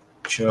time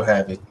to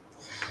have it.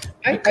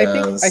 I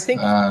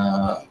think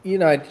you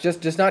know,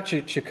 just not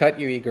to cut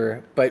you,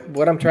 Igor, but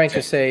what I'm trying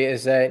to say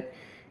is that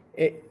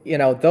you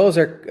know, those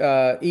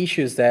are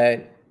issues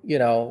that, you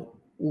know,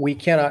 we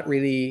cannot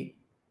really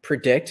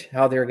predict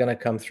how they're going to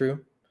come through.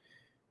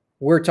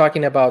 We're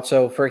talking about,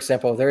 so for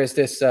example, there is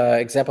this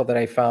example that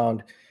I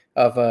found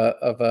of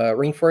a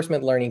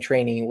reinforcement learning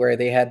training where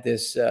they had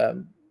this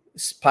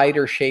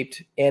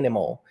spider-shaped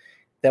animal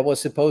that was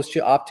supposed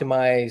to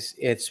optimize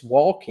its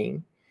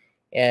walking.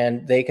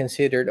 And they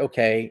considered,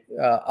 okay,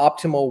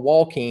 optimal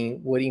walking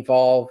would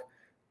involve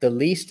the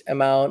least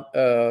amount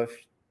of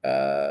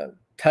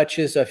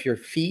touches of your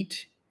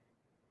feet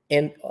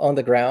on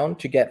the ground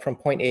to get from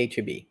point A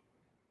to B.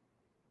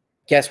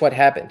 Guess what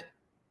happened?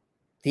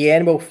 The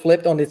animal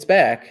flipped on its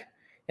back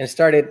and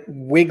started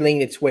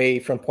wiggling its way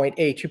from point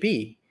A to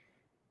B.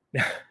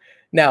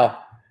 Now,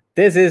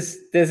 this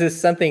is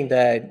something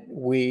that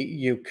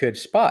you could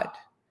spot,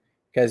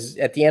 because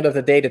at the end of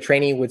the day, the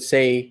training would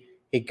say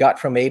it got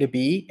from A to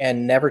B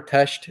and never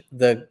touched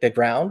the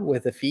ground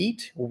with the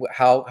feet.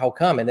 How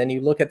come? And then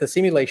you look at the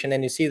simulation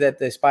and you see that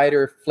the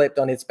spider flipped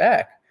on its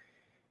back.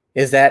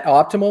 Is that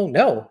optimal?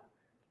 No.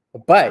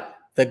 But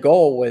the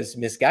goal was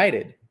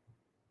misguided,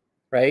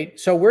 right?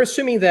 So we're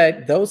assuming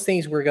that those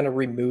things we're going to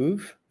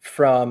remove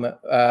from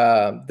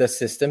the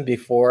system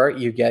before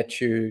you get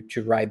to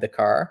ride the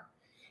car.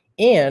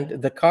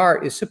 And the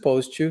car is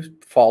supposed to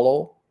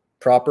follow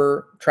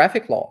proper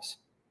traffic laws.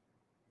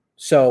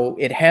 So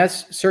it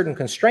has certain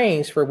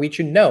constraints for which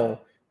you know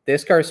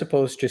this car is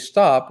supposed to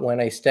stop when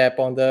I step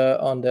on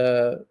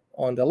the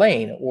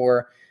lane,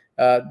 or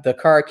the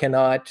car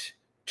cannot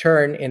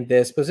turn in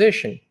this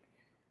position.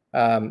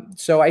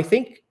 So I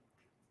think,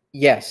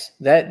 yes,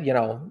 that, you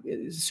know,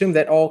 assume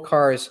that all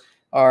cars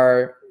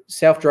are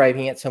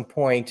self-driving at some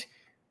point.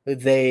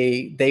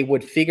 They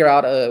would figure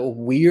out a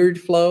weird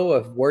flow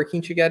of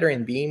working together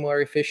and being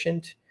more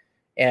efficient,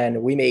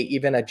 and we may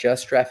even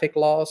adjust traffic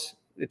laws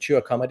to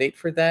accommodate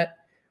for that.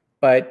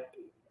 But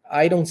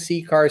I don't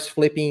see cars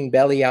flipping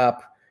belly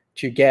up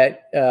to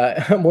get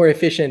a more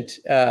efficient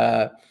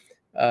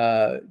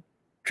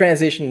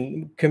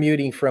transition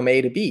commuting from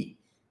A to B.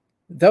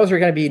 Those are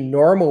going to be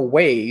normal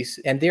ways,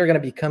 and they're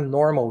going to become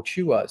normal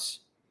to us.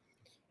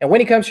 And when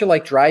it comes to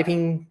like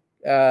driving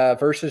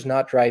versus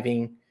not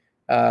driving,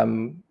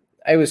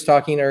 I was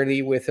talking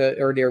earlier with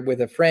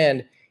a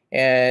friend,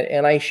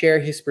 and I share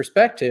his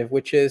perspective,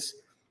 which is,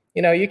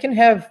 you know, you can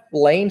have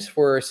lanes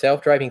for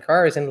self-driving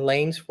cars and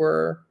lanes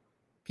for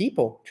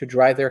people to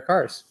drive their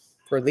cars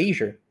for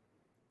leisure.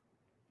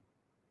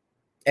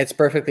 It's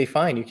perfectly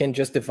fine. You can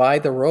just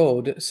divide the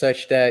road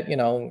such that, you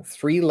know,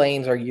 3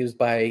 lanes are used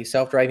by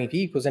self-driving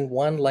vehicles and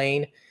 1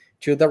 lane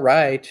to the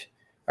right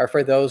are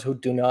for those who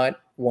do not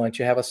want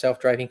to have a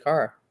self-driving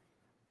car.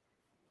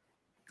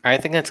 I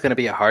think that's going to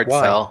be a hard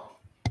Why? sell,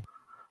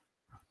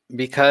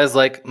 because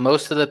like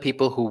most of the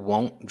people who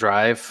won't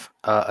drive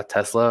a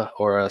Tesla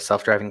or a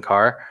self-driving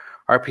car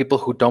are people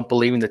who don't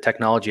believe in the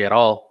technology at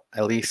all.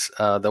 At least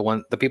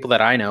the people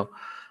that I know.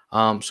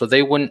 So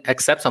they wouldn't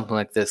accept something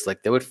like this.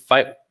 Like they would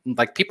fight.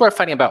 Like people are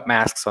fighting about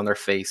masks on their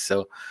face.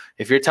 So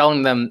if you're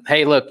telling them,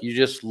 hey, look, you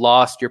just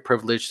lost your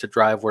privilege to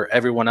drive where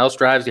everyone else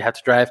drives, you have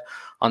to drive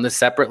on this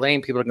separate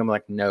lane, people are gonna be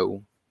like,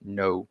 no,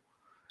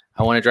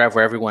 I want to drive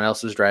where everyone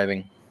else is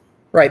driving.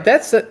 Right.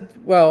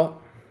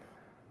 Well,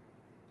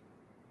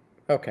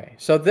 okay.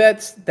 So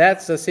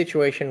that's a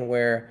situation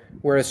where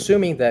we're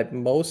assuming that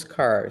most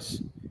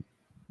cars,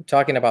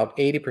 talking about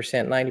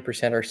 80%,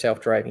 90% are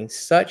self-driving,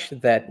 such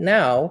that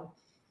now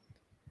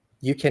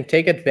you can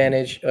take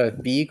advantage of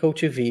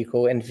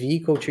vehicle-to-vehicle and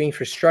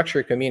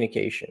vehicle-to-infrastructure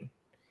communication,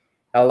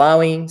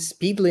 allowing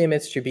speed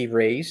limits to be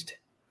raised,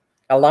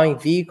 allowing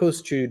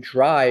vehicles to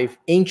drive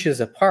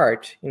inches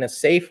apart in a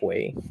safe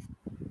way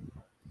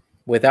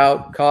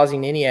without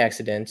causing any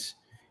accidents.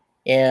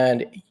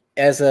 And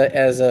as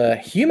a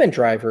human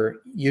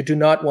driver, you do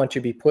not want to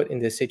be put in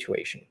this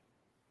situation.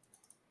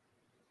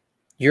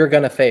 You're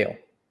going to fail.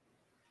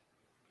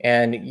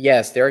 And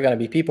yes, there are going to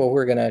be people who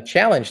are going to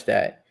challenge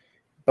that,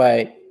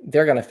 but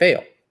they're going to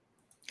fail.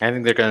 I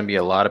think there are going to be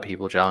a lot of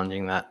people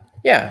challenging that.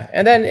 Yeah,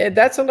 and then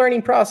that's a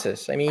learning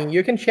process. I mean,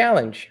 you can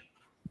challenge.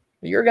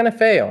 You're going to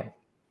fail.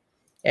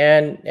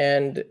 And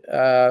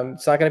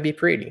it's not going to be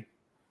pretty.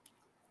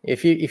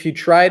 If you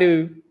try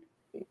to,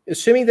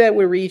 assuming that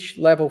we reach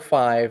level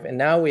 5, and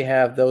now we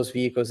have those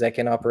vehicles that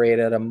can operate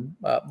at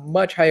a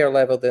much higher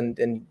level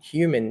than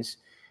humans,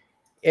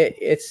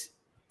 it's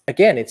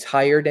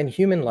higher than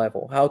human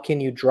level. How can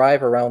you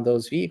drive around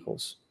those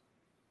vehicles?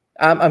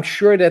 I'm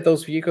sure that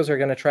those vehicles are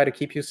going to try to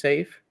keep you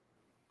safe,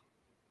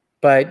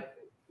 but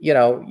you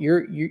know,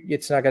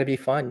 it's not going to be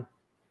fun.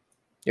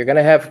 You're going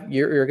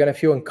to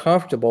feel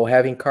uncomfortable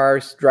having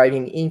cars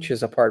driving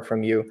inches apart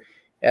from you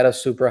at a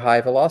super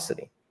high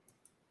velocity.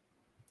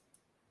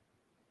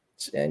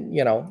 And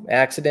you know,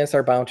 accidents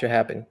are bound to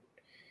happen.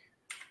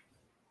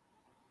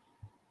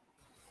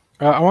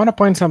 I want to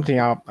point something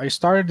out. I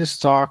started this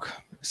talk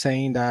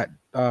saying that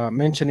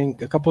mentioning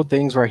a couple of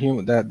things where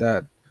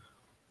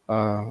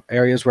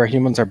areas where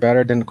humans are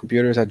better than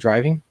computers at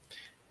driving.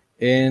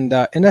 And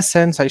in a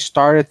sense, I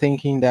started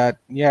thinking that,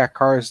 yeah,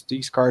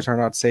 these cars are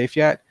not safe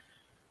yet.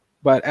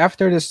 But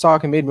after this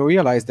talk, it made me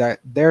realize that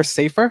they're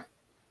safer,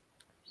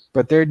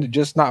 but they're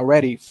just not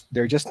ready.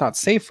 They're just not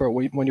safer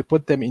when you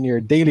put them in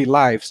your daily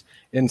lives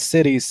in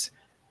cities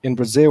in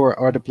Brazil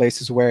or other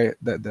places where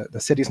the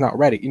city's not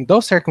ready. In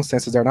those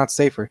circumstances, they're not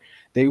safer.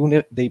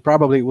 They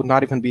probably would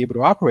not even be able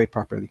to operate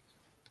properly.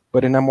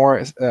 But in a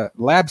more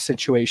lab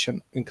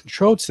situation, in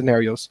controlled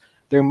scenarios,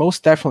 they're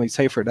most definitely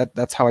safer.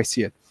 That's how I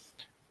see it.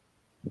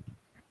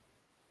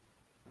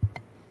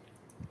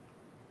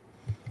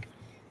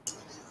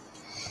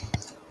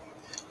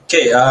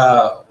 Okay,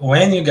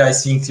 when you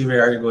guys think we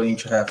are going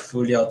to have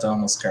fully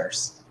autonomous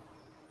cars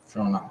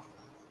from now?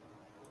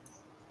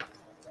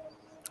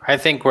 I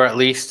think we're at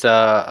least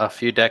a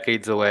few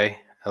decades away,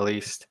 at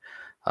least,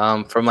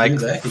 from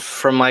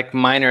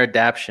minor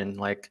adaptation,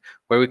 like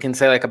where we can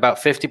say like about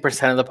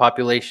 50% of the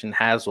population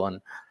has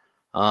one.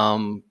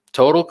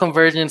 Total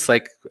convergence,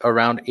 like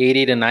around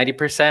 80 to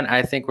 90%.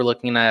 I think we're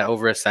looking at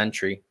over a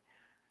century.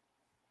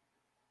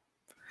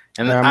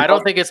 And I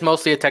don't think it's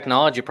mostly a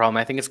technology problem.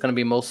 I think it's going to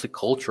be mostly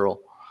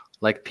cultural.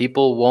 Like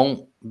people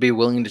won't be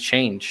willing to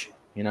change,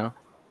 you know?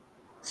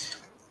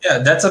 Yeah,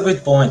 that's a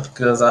good point,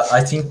 because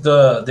I think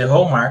the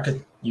whole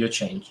market will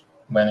change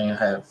when you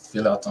have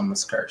fully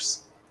autonomous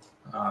cars,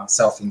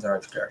 self-driving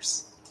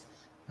cars.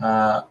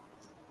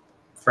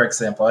 For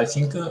example, I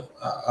think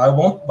I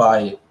won't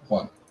buy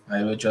one.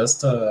 I will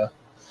just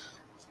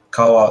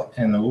call out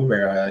an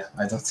Uber,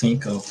 I don't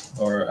think,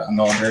 or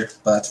another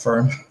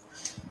platform.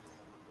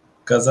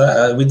 Because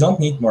we don't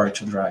need more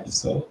to drive,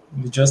 so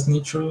we just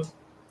need to.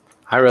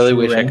 I really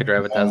wish I could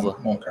drive a Tesla.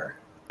 One car.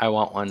 I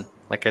want one.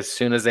 Like as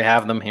soon as they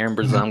have them here in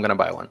Brazil, I'm gonna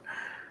buy one.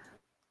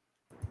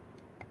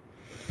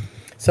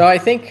 So I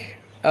think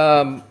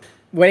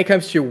when it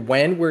comes to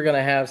when we're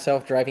gonna have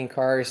self-driving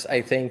cars,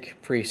 I think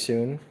pretty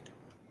soon.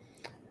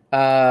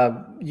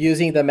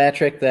 Using the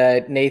metric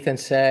that Nathan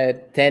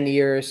said, 10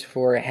 years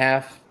for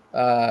half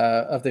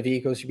of the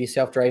vehicles to be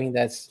self-driving.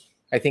 That's,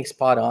 I think,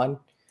 spot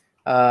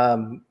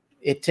on.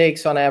 It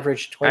takes on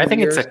average 20 years. I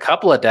think it's a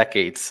couple of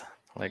decades.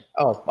 Like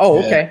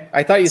okay.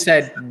 I thought you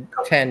said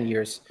 10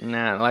 years.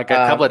 Nah, like a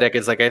couple of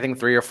decades. Like I think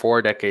 3 or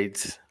 4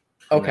 decades.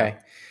 Okay.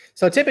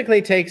 So typically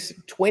it takes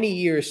 20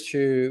 years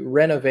to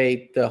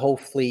renovate the whole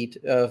fleet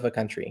of a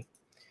country,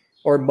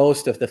 or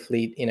most of the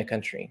fleet in a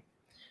country.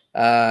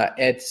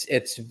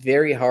 It's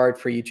very hard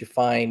for you to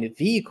find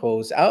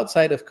vehicles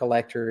outside of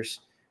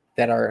collectors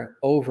that are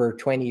over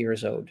 20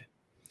 years old.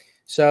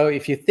 So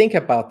if you think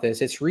about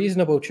this, it's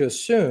reasonable to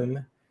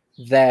assume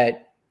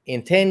that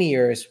in 10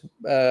 years,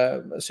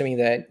 assuming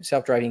that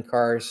self-driving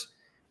cars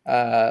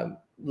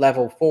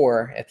level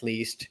 4 at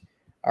least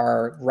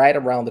are right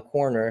around the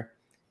corner,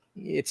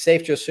 it's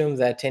safe to assume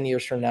that 10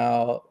 years from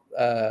now,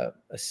 a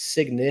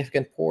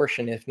significant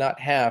portion, if not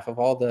half, of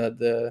all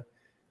the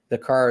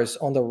cars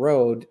on the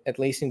road, at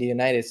least in the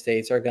United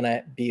States, are going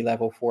to be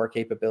level 4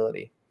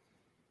 capability.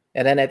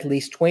 And then at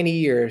least 20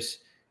 years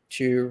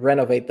to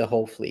renovate the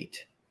whole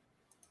fleet.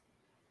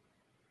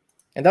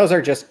 And those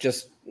are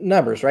just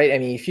numbers, right? I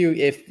mean,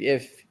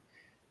 if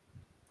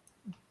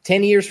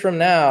 10 years from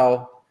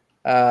now,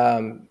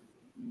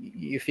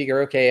 you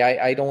figure, okay,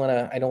 I don't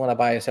want to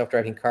buy a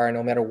self-driving car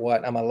no matter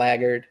what. I'm a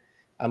laggard.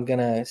 I'm going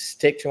to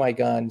stick to my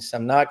guns.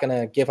 I'm not going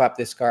to give up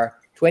this car.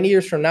 20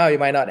 years from now, you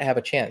might not have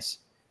a chance.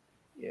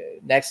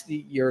 Next,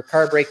 your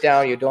car breaks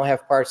down. You don't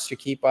have parts to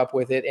keep up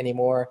with it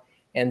anymore.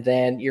 And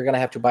then you're going to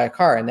have to buy a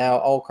car. And now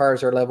all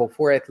cars are level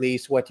 4 at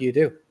least. What do?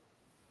 You're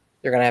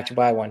going to have to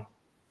buy one.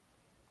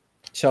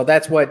 So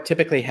that's what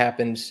typically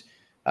happens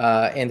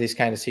in these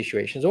kind of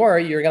situations. Or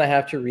you're going to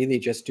have to really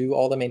just do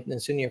all the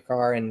maintenance in your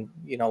car and,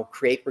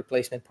 create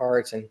replacement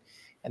parts. And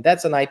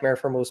that's a nightmare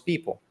for most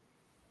people.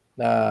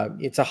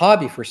 It's a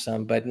hobby for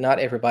some, but not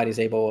everybody's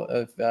able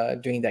of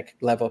doing that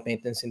level of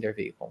maintenance in their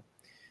vehicle.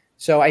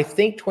 So I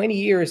think 20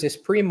 years is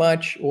pretty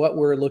much what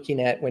we're looking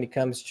at when it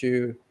comes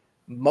to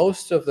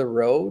most of the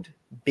road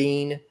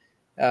being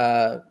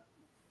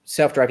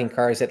self-driving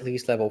cars, at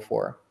least level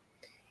 4.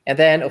 And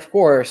then, of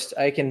course,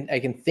 I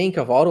can think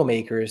of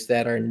automakers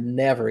that are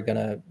never going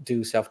to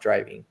do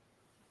self-driving.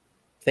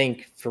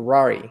 Think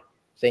Ferrari,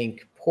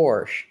 think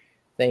Porsche,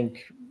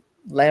 think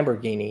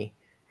Lamborghini.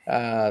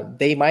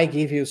 They might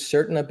give you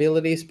certain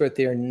abilities, but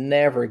they're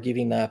never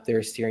giving up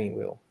their steering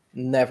wheel.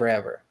 Never,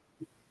 ever.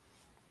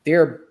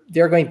 They're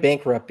going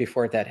bankrupt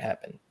before that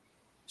happened.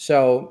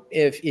 So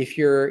if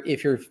you're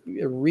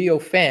a real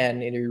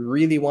fan and you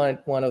really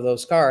want one of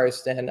those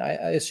cars, then I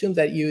assume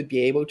that you would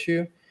be able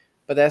to,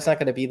 but that's not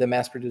going to be the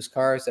mass-produced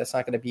cars. That's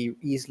not going to be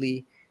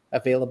easily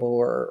available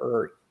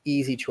or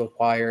easy to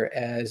acquire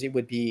as it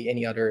would be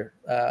any other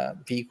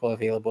vehicle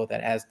available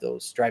that has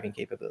those driving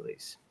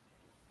capabilities.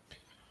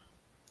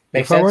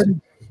 Make sense?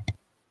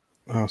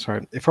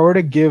 If I were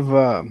to give,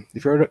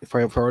 if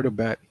I were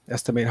to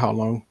estimate how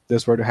long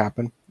this were to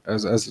happen,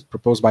 as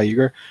proposed by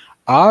Igor,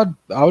 I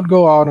would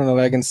go out on a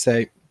leg and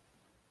say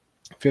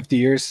 50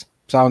 years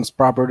sounds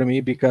proper to me,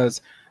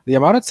 because the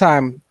amount of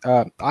time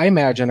I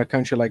imagine a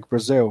country like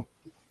Brazil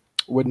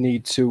would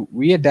need to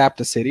readapt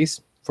the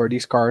cities for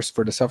these cars,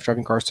 for the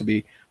self-driving cars to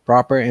be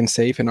proper and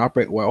safe and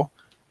operate well.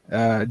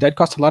 That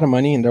costs a lot of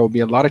money, and there will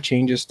be a lot of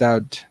changes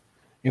that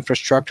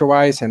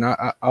infrastructure-wise, and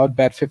I would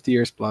bet 50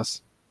 years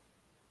plus.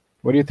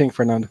 What do you think,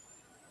 Fernando?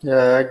 Yeah,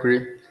 I agree.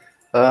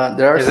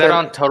 Is that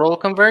on total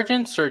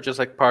convergence or just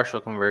like partial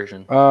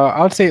conversion?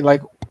 I would say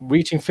like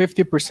reaching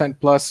 50%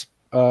 plus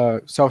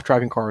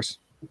self-driving cars.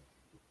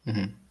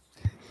 Mm-hmm.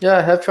 Yeah,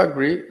 I have to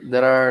agree.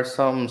 There are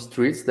some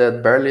streets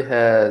that barely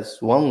has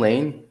one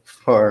lane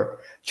for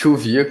two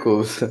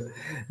vehicles.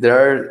 There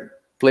are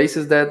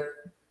places that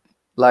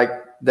like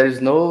there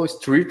is no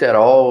street at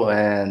all.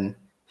 And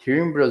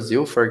here in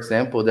Brazil, for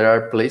example, there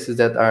are places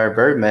that are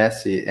very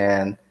messy,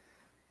 and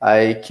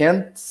I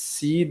can't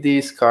see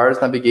these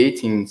cars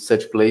navigating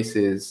such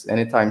places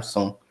anytime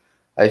soon.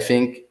 I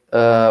think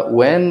while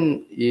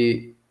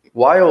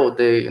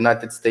the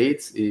United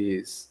States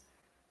is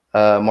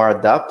more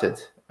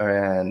adapted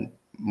and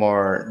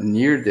more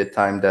near the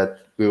time that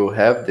we will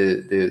have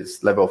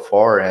this level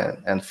 4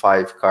 and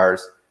 5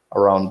 cars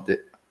around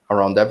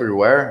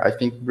everywhere, I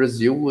think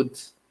Brazil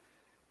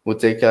would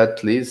take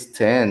at least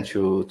 10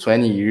 to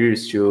 20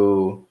 years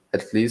to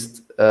at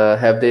least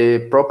have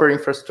the proper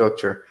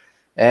infrastructure.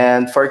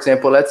 And for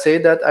example, let's say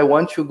that I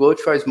want to go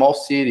to a small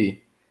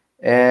city,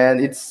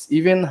 and it's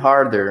even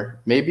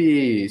harder.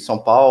 Maybe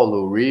São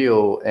Paulo,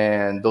 Rio,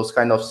 and those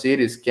kind of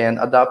cities can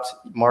adapt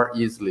more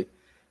easily.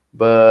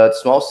 But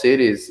small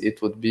cities,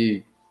 it would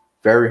be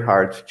very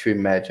hard to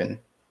imagine.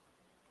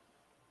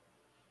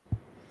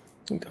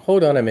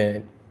 Hold on a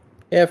minute.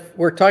 If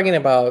we're talking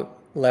about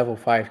level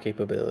 5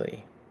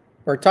 capability,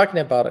 we're talking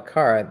about a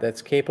car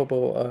that's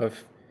capable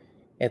of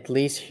at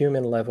least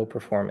human level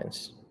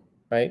performance,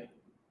 right?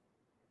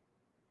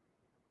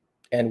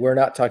 And we're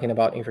not talking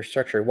about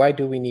infrastructure. Why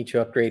do we need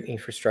to upgrade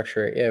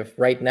infrastructure if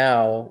right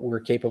now we're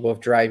capable of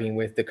driving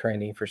with the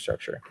current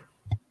infrastructure?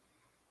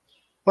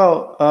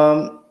 Well,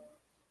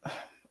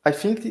 I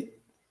think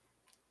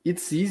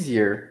it's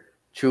easier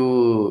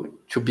to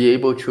be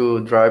able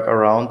to drive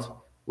around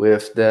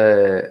with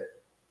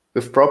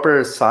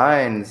proper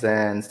signs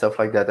and stuff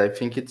like that. I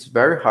think it's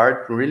very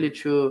hard really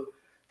to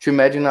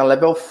imagine a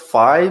level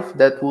 5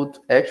 that would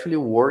actually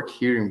work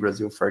here in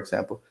Brazil, for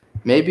example.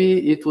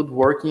 Maybe it would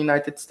work in the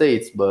United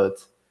States, but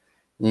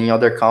in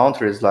other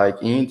countries like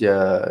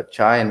India,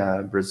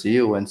 China,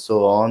 Brazil, and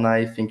so on,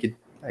 I think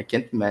I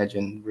can't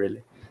imagine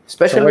really.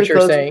 Especially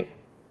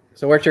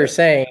So what you're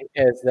saying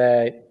is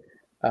that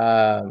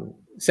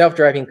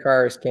self-driving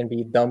cars can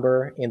be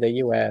dumber in the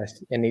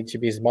US and need to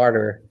be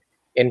smarter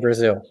in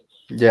Brazil.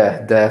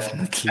 Yeah,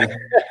 definitely.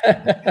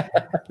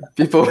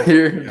 People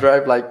here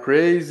drive like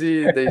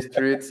crazy. The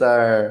streets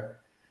are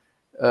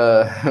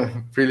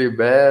really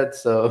bad.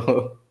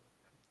 So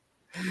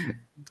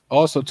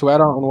also, to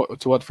add on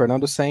to what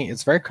Fernando's saying,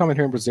 it's very common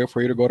here in Brazil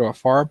for you to go to a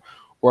farm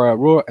or a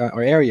rural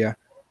area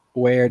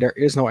where there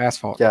is no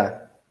asphalt. Yeah.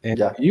 And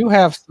you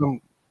have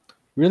some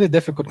really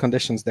difficult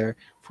conditions there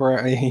for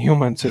a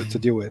human to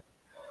deal with.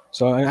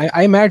 So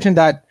I imagine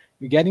that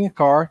you're getting a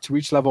car to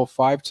reach level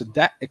 5 to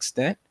that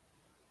extent,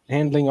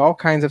 handling all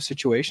kinds of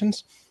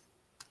situations,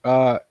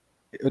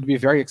 it would be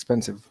very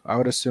expensive. I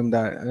would assume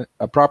that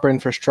a proper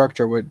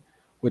infrastructure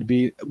would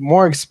be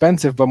more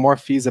expensive but more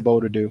feasible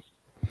to do.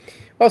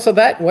 Well, so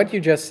that what you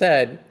just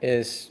said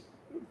is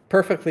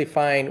perfectly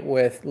fine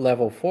with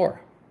level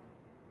 4,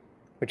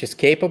 which is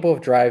capable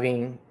of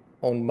driving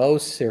on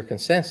most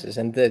circumstances,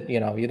 and that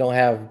you don't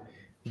have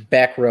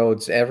back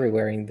roads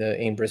everywhere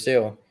in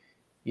Brazil.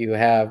 You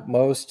have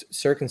most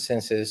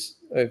circumstances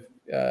of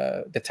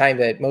the time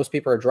that most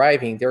people are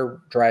driving, they're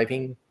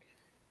driving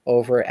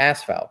over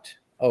asphalt,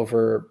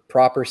 over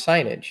proper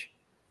signage.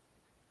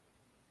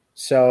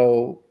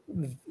 So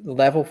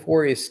level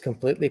 4 is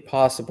completely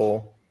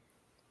possible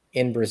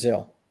in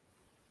Brazil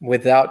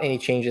without any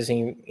changes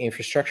in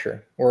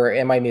infrastructure. Or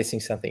am I missing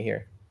something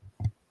here?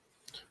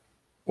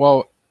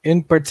 Well,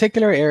 in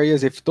particular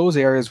areas, if those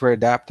areas were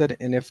adapted,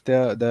 and if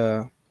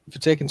if you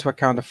take into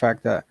account the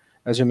fact that,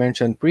 as you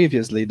mentioned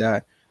previously,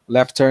 that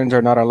left turns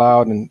are not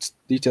allowed and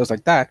details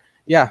like that,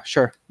 yeah,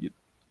 sure.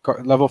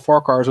 Level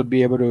 4 cars would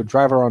be able to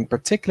drive around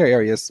particular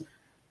areas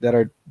that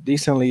are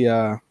decently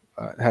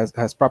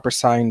has proper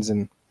signs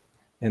and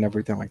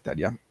everything like that.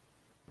 Yeah.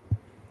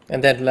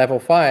 And then level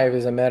 5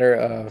 is a matter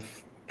of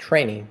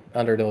training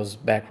under those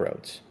back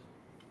roads,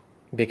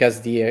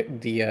 because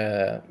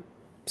the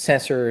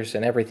sensors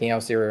and everything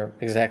else, they're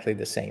exactly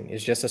the same.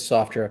 It's just a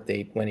software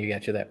update when you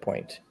get to that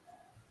point.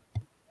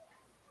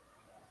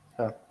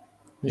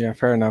 Yeah,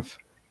 fair enough.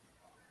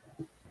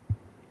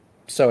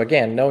 So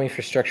again, no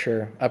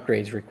infrastructure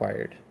upgrades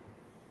required.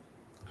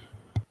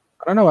 I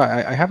don't know.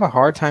 I have a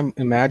hard time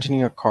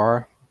imagining a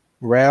car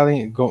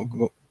rallying,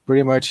 go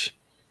pretty much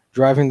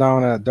driving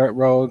down a dirt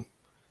road,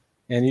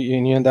 and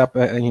you end up,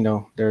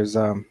 there's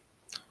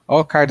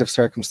all kinds of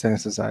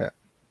circumstances. I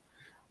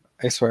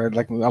swear,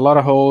 like a lot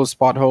of holes,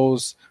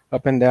 potholes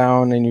up and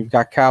down, and you've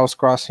got cows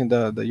crossing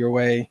your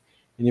way,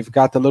 and you've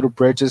got the little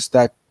bridges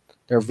that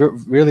they're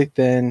really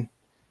thin,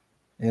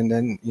 and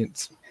then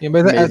it's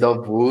made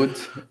of wood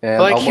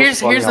and like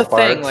almost here's the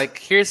apart. thing. Like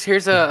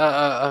here's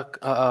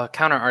a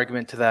counter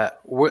argument to that.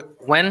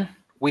 When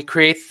we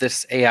create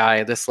this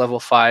AI, this level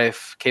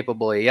 5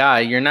 capable AI,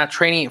 you're not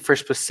training it for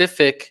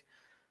specific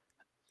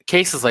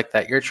cases like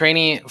that. You're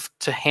training it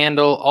to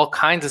handle all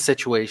kinds of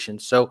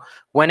situations. So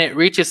when it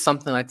reaches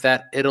something like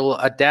that, it'll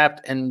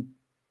adapt and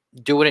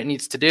do what it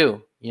needs to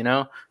do, you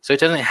know? So it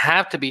doesn't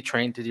have to be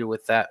trained to deal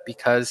with that,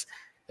 because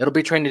it'll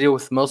be trained to deal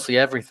with mostly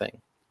everything.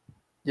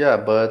 Yeah,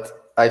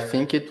 but I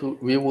think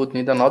we would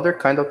need another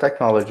kind of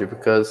technology,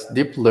 because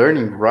deep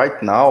learning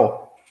right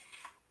now,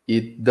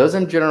 it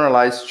doesn't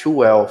generalize too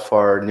well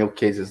for new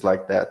cases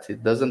like that.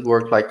 It doesn't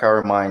work like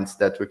our minds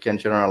that we can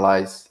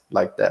generalize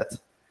like that.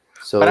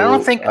 So, but I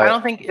don't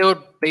think it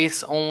would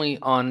base only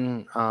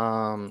on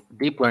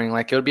deep learning.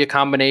 Like, it would be a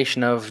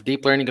combination of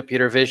deep learning,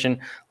 computer vision,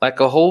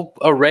 like a whole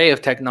array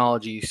of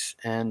technologies.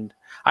 And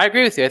I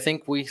agree with you. I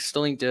think we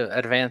still need to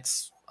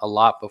advance a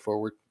lot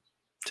before we're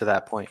to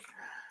that point.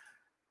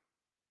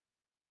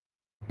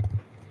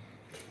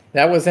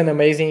 That was an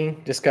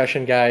amazing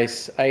discussion,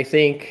 guys. I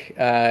think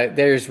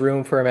there's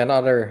room for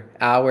another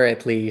hour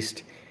at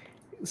least.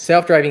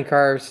 Self-driving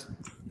cars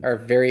are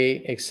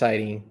very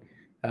exciting.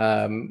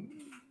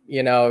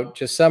 You know,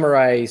 just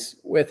summarize,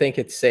 we think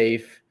it's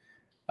safe.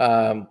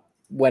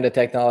 When the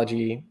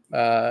technology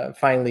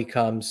finally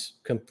comes,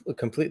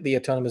 completely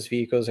autonomous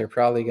vehicles are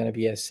probably going to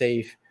be as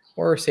safe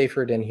or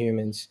safer than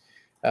humans.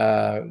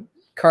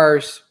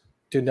 Cars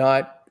do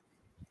not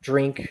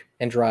drink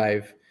and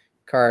drive.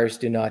 Cars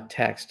do not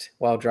text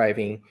while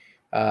driving.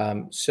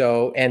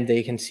 And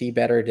they can see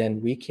better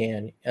than we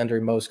can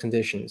under most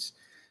conditions.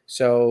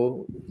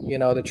 So, you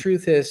know, the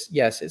truth is,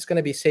 yes, it's going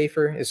to be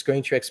safer. It's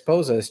going to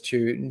expose us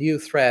to new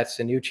threats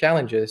and new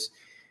challenges.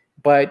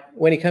 But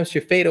when it comes to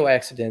fatal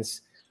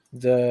accidents,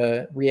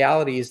 the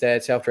reality is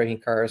that self-driving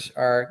cars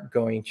are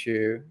going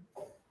to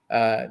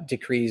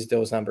decrease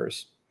those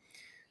numbers.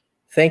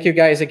 Thank you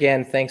guys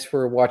again. Thanks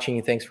for watching.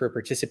 Thanks for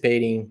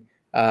participating.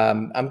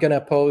 I'm going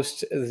to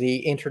post the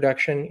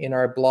introduction in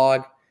our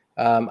blog.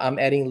 I'm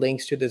adding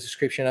links to the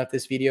description of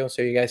this video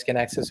so you guys can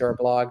access our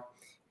blog.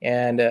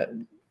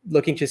 And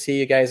looking to see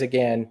you guys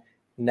again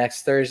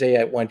next Thursday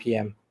at 1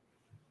 p.m.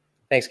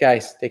 Thanks,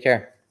 guys. Take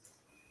care.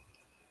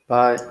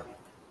 Bye.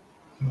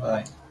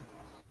 Bye.